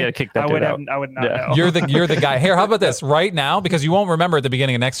another guy, I would not know. You're the guy. Here, how about this? Right now, because you won't remember at the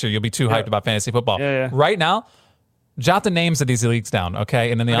beginning of next year, you'll be too hyped about fantasy football. Right now, jot the names of these leagues down,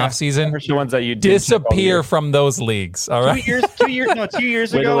 okay? And in the off season, the ones that you disappear from those leagues. All right. 2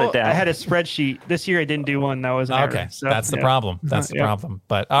 years ago, I had a spreadsheet. This year, I didn't do one. That was an error. So, that's the problem. That's the problem.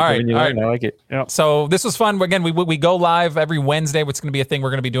 But all right, I like it. Yep. So this was fun. Again, we go live every Wednesday, which is going to be a thing we're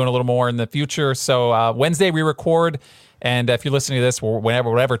going to be doing a little more in the future. So Wednesday we record. And if you're listening to this,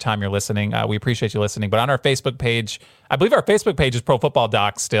 whatever time you're listening, we appreciate you listening. But on our Facebook page, I believe our Facebook page is Pro Football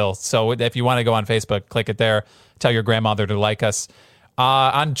Docs still. So if you want to go on Facebook, click it there. Tell your grandmother to like us.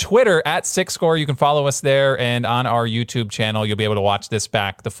 On Twitter, @SixScore, you can follow us there. And on our YouTube channel, you'll be able to watch this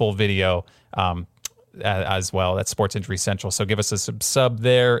back, the full video as well. That's Sports Injury Central. So give us a sub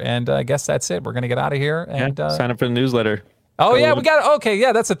there. And I guess that's it. We're going to get out of here. And sign up for the newsletter. Oh, yeah,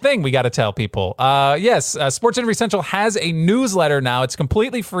 that's a thing we got to tell people. Yes, Sports Injury Central has a newsletter now. It's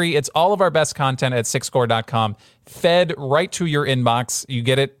completely free. It's all of our best content at sixscore.com, fed right to your inbox. You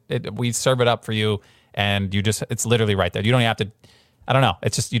get it. We serve it up for you, and it's literally right there. You don't have to, I don't know.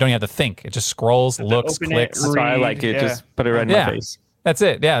 It's just, you don't have to think. It just scrolls, looks, clicks. That's why I like it. Just put it right in my face. That's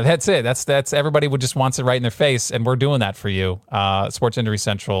it. Yeah, that's it. That's everybody would just wants it right in their face, and we're doing that for you. Sports Injury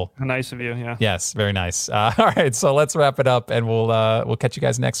Central. Nice of you. Yeah. Yes, very nice. All right, so let's wrap it up, and we'll catch you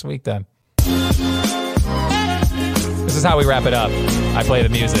guys next week then. This is how we wrap it up. I play the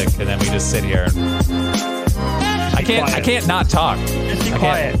music, and then we just sit here. I I can't not talk. Just be I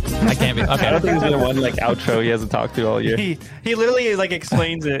quiet. can't, I can't be. I Okay. don't think there's been one like outro he hasn't talked to all year. He literally like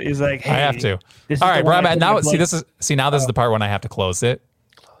explains it. He's like, hey, I have to. this is All the right, one I Brian. put Now in see place. now this is the part when I have to close it.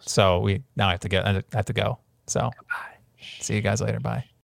 So I have to go. So see you guys later. Bye.